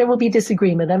course, there will be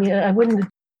disagreement. I mean, I wouldn't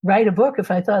write a book if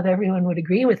I thought everyone would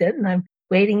agree with it, and I'm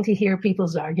waiting to hear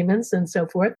people's arguments and so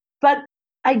forth. But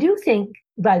I do think,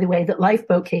 by the way, that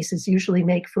lifeboat cases usually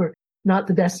make for not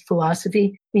the best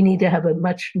philosophy. We need to have a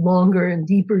much longer and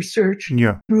deeper search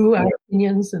through our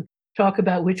opinions and talk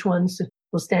about which ones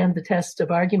will stand the test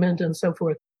of argument and so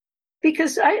forth.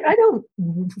 Because I don't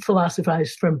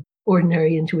philosophize from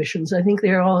ordinary intuitions. I think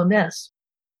they're all a mess.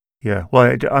 Yeah,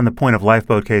 well, on the point of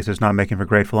lifeboat cases not making for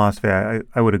great philosophy,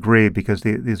 I would agree, because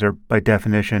these are, by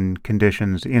definition,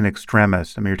 conditions in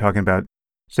extremis. I mean, you're talking about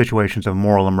situations of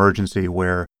moral emergency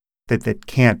where that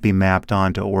can't be mapped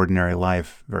onto ordinary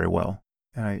life very well.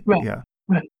 Right.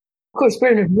 Of course,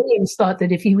 Bernard Williams thought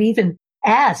that if you even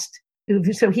asked,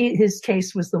 so his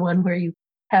case was the one where you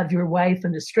have your wife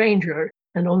and a stranger,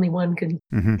 and only one can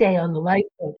stay on the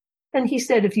lifeboat. And he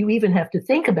said, if you even have to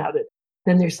think about it,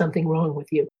 then there's something wrong with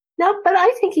you. Now, but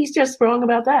I think he's just wrong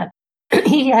about that.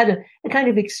 He had a kind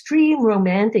of extreme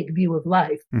romantic view of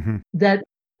life that,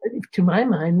 to my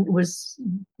mind,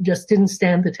 just didn't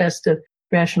stand the test of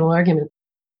rational argument.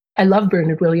 I love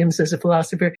Bernard Williams as a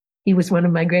philosopher. He was one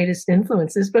of my greatest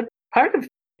influences, but part of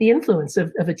the influence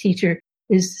of a teacher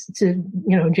is to,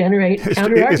 generate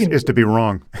counter arguments. Is to be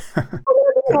wrong.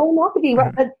 Not to be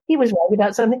right, but he was right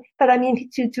about something. But I mean,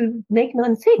 to make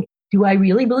one think, do I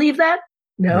really believe that?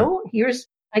 No, here's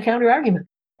my counter argument.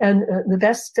 And the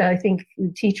best, I think,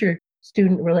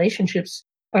 teacher-student relationships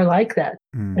are like that.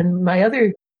 And my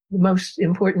other most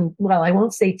important, well, I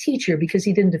won't say teacher because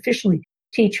he didn't officially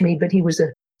teach me, but he was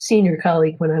a senior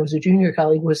colleague when I was a junior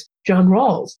colleague, was John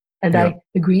Rawls. And I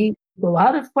agree with a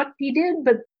lot of what he did,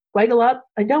 but quite a lot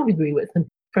I don't agree with. And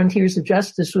Frontiers of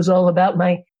Justice was all about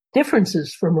my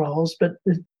differences from Rawls, but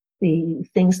the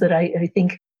things that I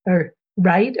think are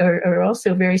right are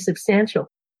also very substantial.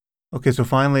 Okay, so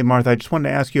finally, Martha, I just wanted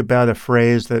to ask you about a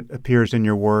phrase that appears in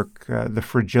your work, the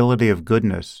fragility of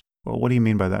goodness. Well, what do you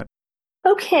mean by that?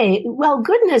 Okay, well,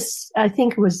 goodness, I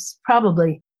think, was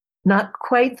probably not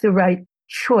quite the right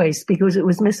choice because it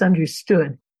was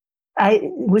misunderstood. I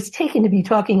was taken to be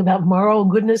talking about moral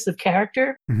goodness of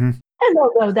character. And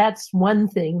although that's one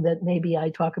thing that maybe I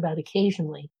talk about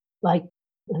occasionally, like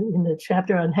in the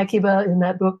chapter on Hecuba in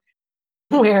that book,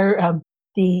 where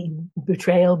the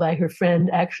betrayal by her friend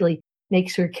actually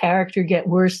makes her character get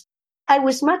worse, I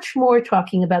was much more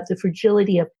talking about the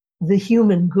fragility of the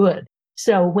human good.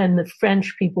 So when the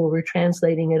French people were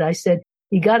translating it, I said,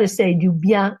 you got to say du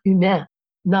bien humain,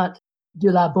 not de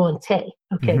la bonté.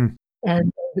 Okay.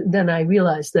 And then I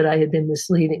realized that I had been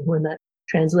misleading when that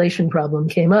translation problem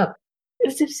came up.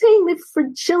 It's saying the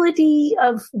fragility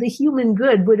of the human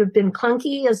good would have been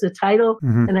clunky as a title.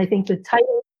 And I think the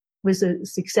title was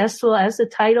successful as a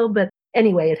title. But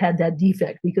anyway, it had that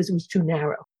defect because it was too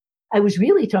narrow. I was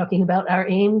really talking about our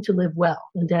aim to live well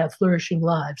and to have flourishing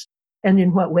lives. And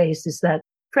in what ways is that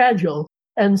fragile?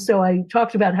 And so I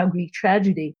talked about how Greek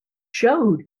tragedy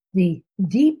showed the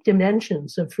deep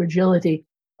dimensions of fragility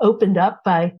opened up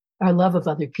by our love of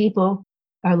other people,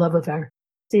 our love of our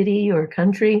city or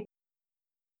country,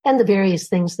 and the various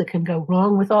things that can go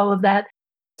wrong with all of that,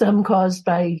 some caused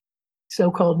by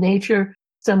so-called nature,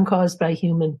 some caused by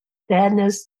human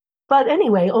badness. But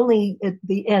anyway, only at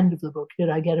the end of the book did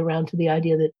I get around to the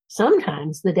idea that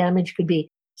sometimes the damage could be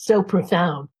so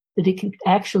profound that it could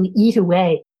actually eat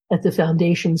away at the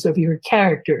foundations of your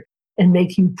character and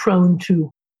make you prone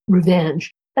to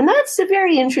revenge. And that's a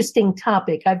very interesting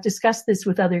topic. I've discussed this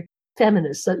with other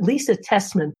feminists. Lisa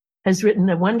Tessman has written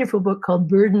a wonderful book called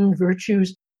Burdened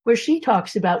Virtues, where she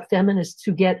talks about feminists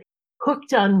who get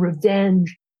hooked on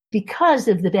revenge because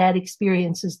of the bad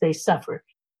experiences they suffer.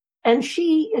 And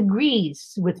she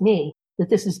agrees with me that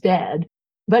this is bad,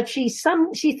 but she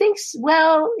thinks,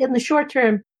 well, in the short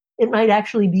term, it might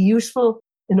actually be useful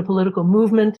in a political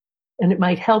movement and it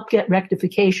might help get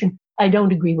rectification. I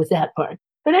don't agree with that part.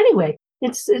 But anyway,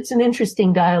 it's an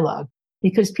interesting dialogue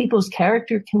because people's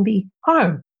character can be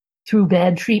harmed through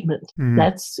bad treatment.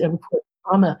 That's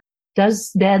trauma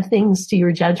does bad things to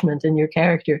your judgment and your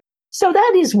character. So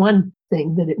that is one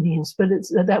thing that it means, but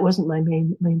that wasn't my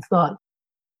main thought.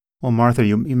 Well, Martha,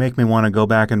 you make me want to go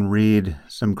back and read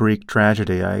some Greek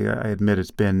tragedy. I admit it's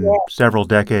been several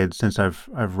decades since I've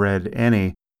read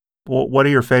any. What are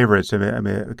your favorites? I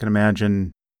mean, I can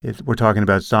imagine we're talking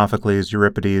about Sophocles,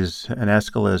 Euripides, and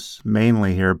Aeschylus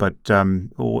mainly here, but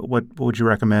what would you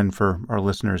recommend for our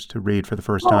listeners to read for the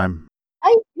first time?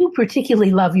 I do particularly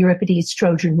love Euripides'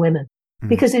 Trojan Women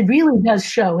because it really does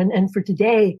show, and for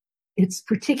today, it's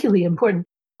particularly important,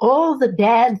 all the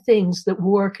bad things that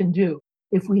war can do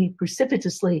if we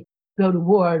precipitously go to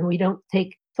war and we don't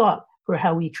take thought for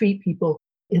how we treat people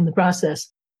in the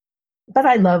process. But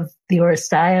I love the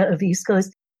Oresteia of Aeschylus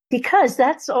because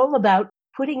that's all about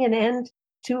putting an end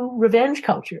to revenge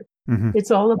culture.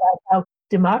 It's all about how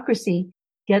democracy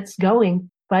gets going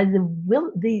by the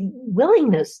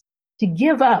willingness to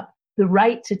give up the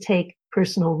right to take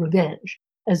personal revenge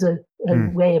as a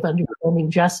way of understanding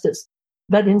justice.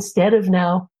 But instead of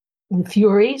now the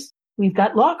Furies, we've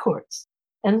got law courts.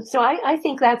 And so I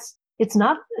think it's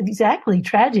not exactly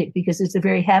tragic because it's a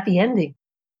very happy ending,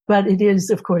 but it is,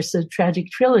 of course, a tragic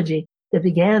trilogy that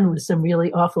began with some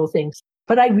really awful things.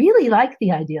 But I really like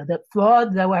the idea that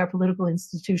flawed though our political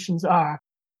institutions are,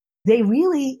 they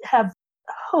really have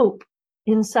hope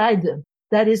inside them.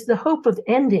 That is the hope of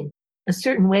ending a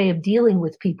certain way of dealing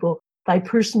with people by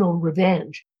personal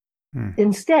revenge.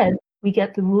 Instead, we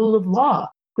get the rule of law,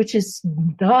 which is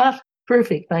not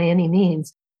perfect by any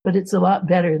means, but it's a lot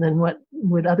better than what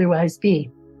would otherwise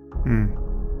be.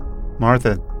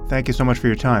 Martha, thank you so much for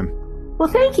your time. Well,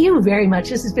 thank you very much.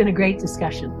 This has been a great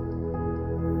discussion.